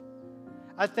love.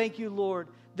 I thank you, Lord,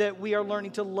 that we are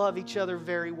learning to love each other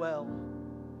very well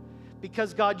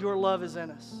because, God, your love is in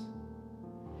us.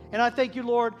 And I thank you,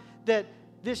 Lord, that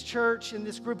this church and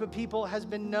this group of people has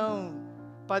been known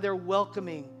by their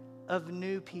welcoming of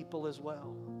new people as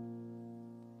well.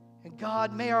 And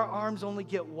God, may our arms only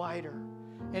get wider,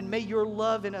 and may your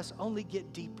love in us only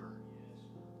get deeper.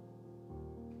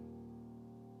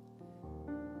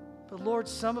 But Lord,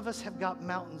 some of us have got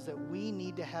mountains that we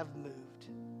need to have moved.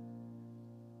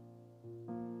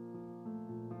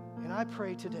 And I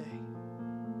pray today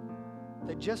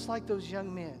that just like those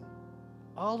young men,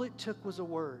 all it took was a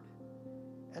word,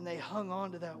 and they hung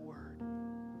on to that word.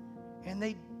 And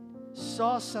they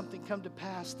saw something come to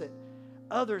pass that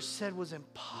others said was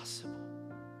impossible.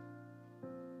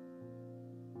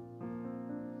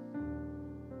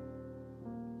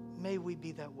 May we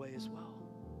be that way as well.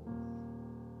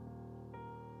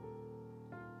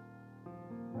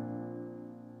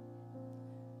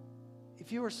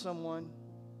 If you are someone,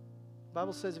 the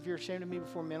Bible says, if you're ashamed of me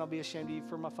before men, I'll be ashamed of you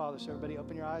for my Father. So everybody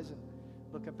open your eyes and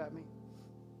look up at me.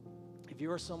 If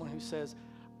you are someone who says,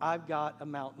 I've got a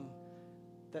mountain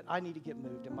that I need to get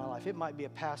moved in my life. It might be a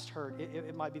past hurt.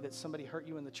 It might be that somebody hurt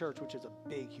you in the church, which is a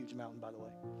big, huge mountain, by the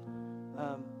way.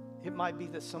 It might be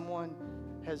that someone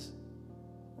has,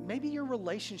 maybe your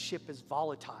relationship is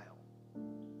volatile.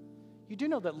 You do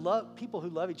know that people who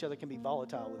love each other can be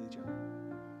volatile with each other.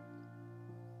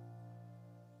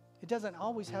 It doesn't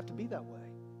always have to be that way.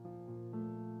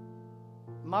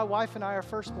 My wife and I are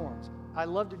firstborns. I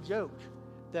love to joke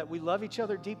that we love each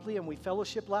other deeply and we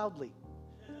fellowship loudly.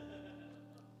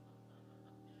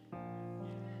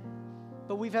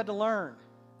 But we've had to learn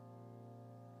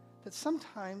that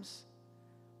sometimes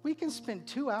we can spend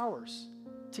 2 hours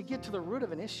to get to the root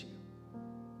of an issue.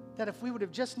 That if we would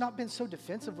have just not been so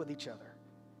defensive with each other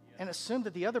and assumed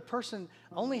that the other person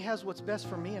only has what's best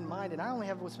for me in mind and I only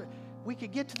have what's best, we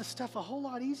could get to the stuff a whole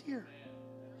lot easier.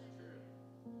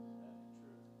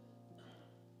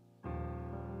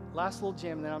 Last little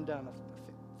gem, and then I'm done.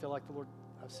 I feel like the Lord,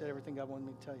 I've said everything God wanted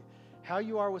me to tell you. How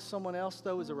you are with someone else,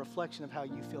 though, is a reflection of how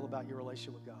you feel about your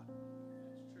relationship with God.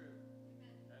 That's true.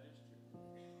 That is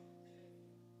true.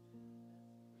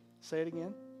 Say it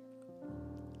again.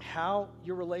 How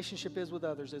your relationship is with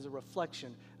others is a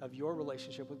reflection of your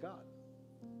relationship with God.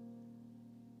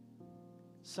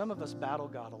 Some of us battle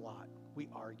God a lot. We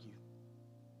argue.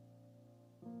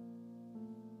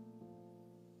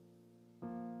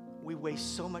 We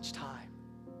waste so much time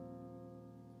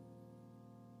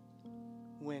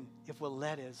when, if we'll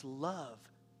let His love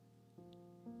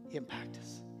impact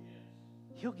us,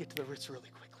 He'll get to the roots really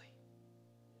quickly.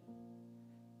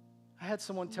 I had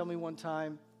someone tell me one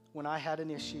time when I had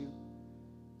an issue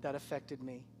that affected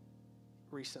me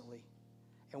recently.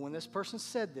 And when this person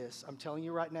said this, I'm telling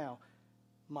you right now,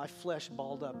 my flesh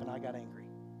balled up and I got angry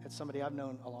at somebody I've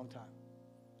known a long time.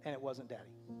 And it wasn't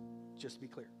Daddy, just to be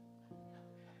clear.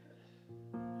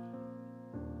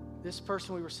 This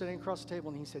person, we were sitting across the table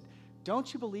and he said,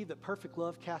 don't you believe that perfect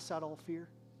love casts out all fear?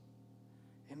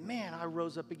 And man, I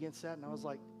rose up against that and I was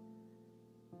like,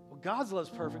 well, God's love is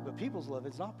perfect, but people's love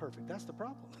is not perfect. That's the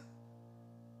problem.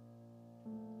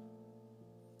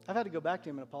 I've had to go back to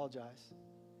him and apologize.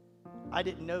 I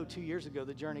didn't know 2 years ago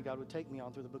the journey God would take me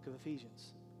on through the book of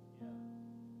Ephesians.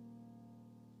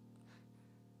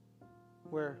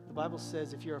 Where the Bible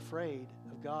says if you're afraid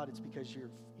of God, it's because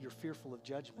you're fearful of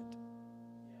judgment.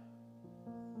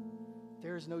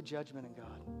 There is no judgment in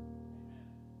God.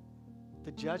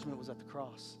 The judgment was at the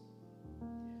cross.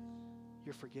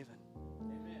 You're forgiven.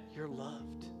 You're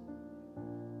loved.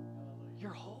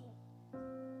 You're whole.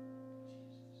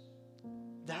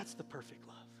 That's the perfect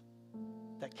love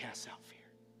that casts out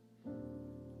fear.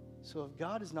 So if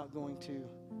God is not going to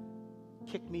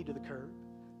kick me to the curb,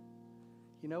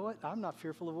 you know what? I'm not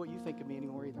fearful of what you think of me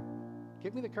anymore either.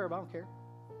 Kick me to the curb, I don't care.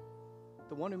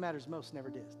 The one who matters most never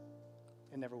did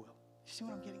and never will. You see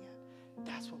what I'm getting at?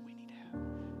 That's what we need to have.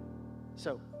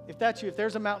 So if that's you, if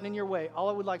there's a mountain in your way, all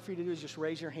I would like for you to do is just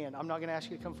raise your hand. I'm not going to ask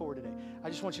you to come forward today. I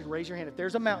just want you to raise your hand. If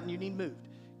there's a mountain you need moved,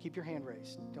 keep your hand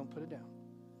raised. Don't put it down.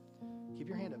 Keep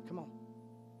your hand up. Come on.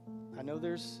 I know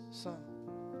there's some.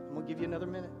 I'm going to give you another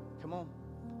minute. Come on.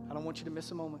 I don't want you to miss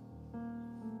a moment.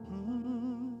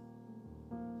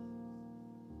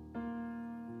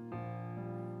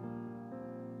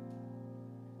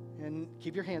 And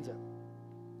keep your hands up.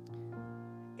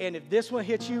 And if this one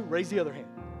hits you, raise the other hand.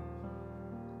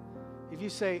 If you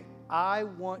say, I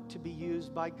want to be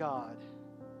used by God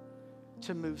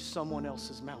to move someone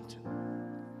else's mountain,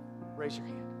 raise your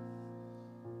hand.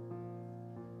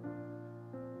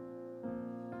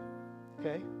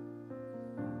 Okay?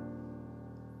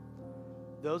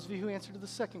 Those of you who answer to the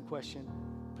second question,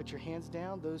 put your hands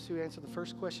down. Those who answer the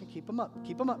first question, keep them up.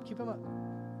 Keep them up. Keep them up.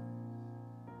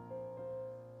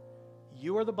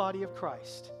 You are the body of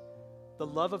Christ. The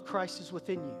love of Christ is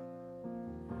within you.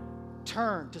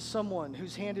 Turn to someone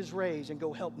whose hand is raised and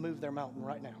go help move their mountain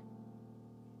right now.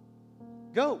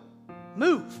 Go.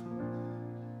 Move.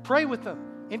 Pray with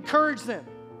them. Encourage them.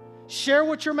 Share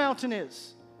what your mountain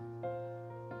is.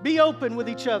 Be open with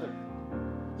each other.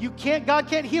 God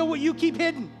can't heal what you keep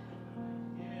hidden.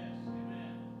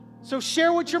 So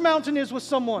share what your mountain is with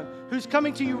someone who's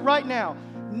coming to you right now.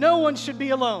 No one should be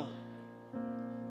alone.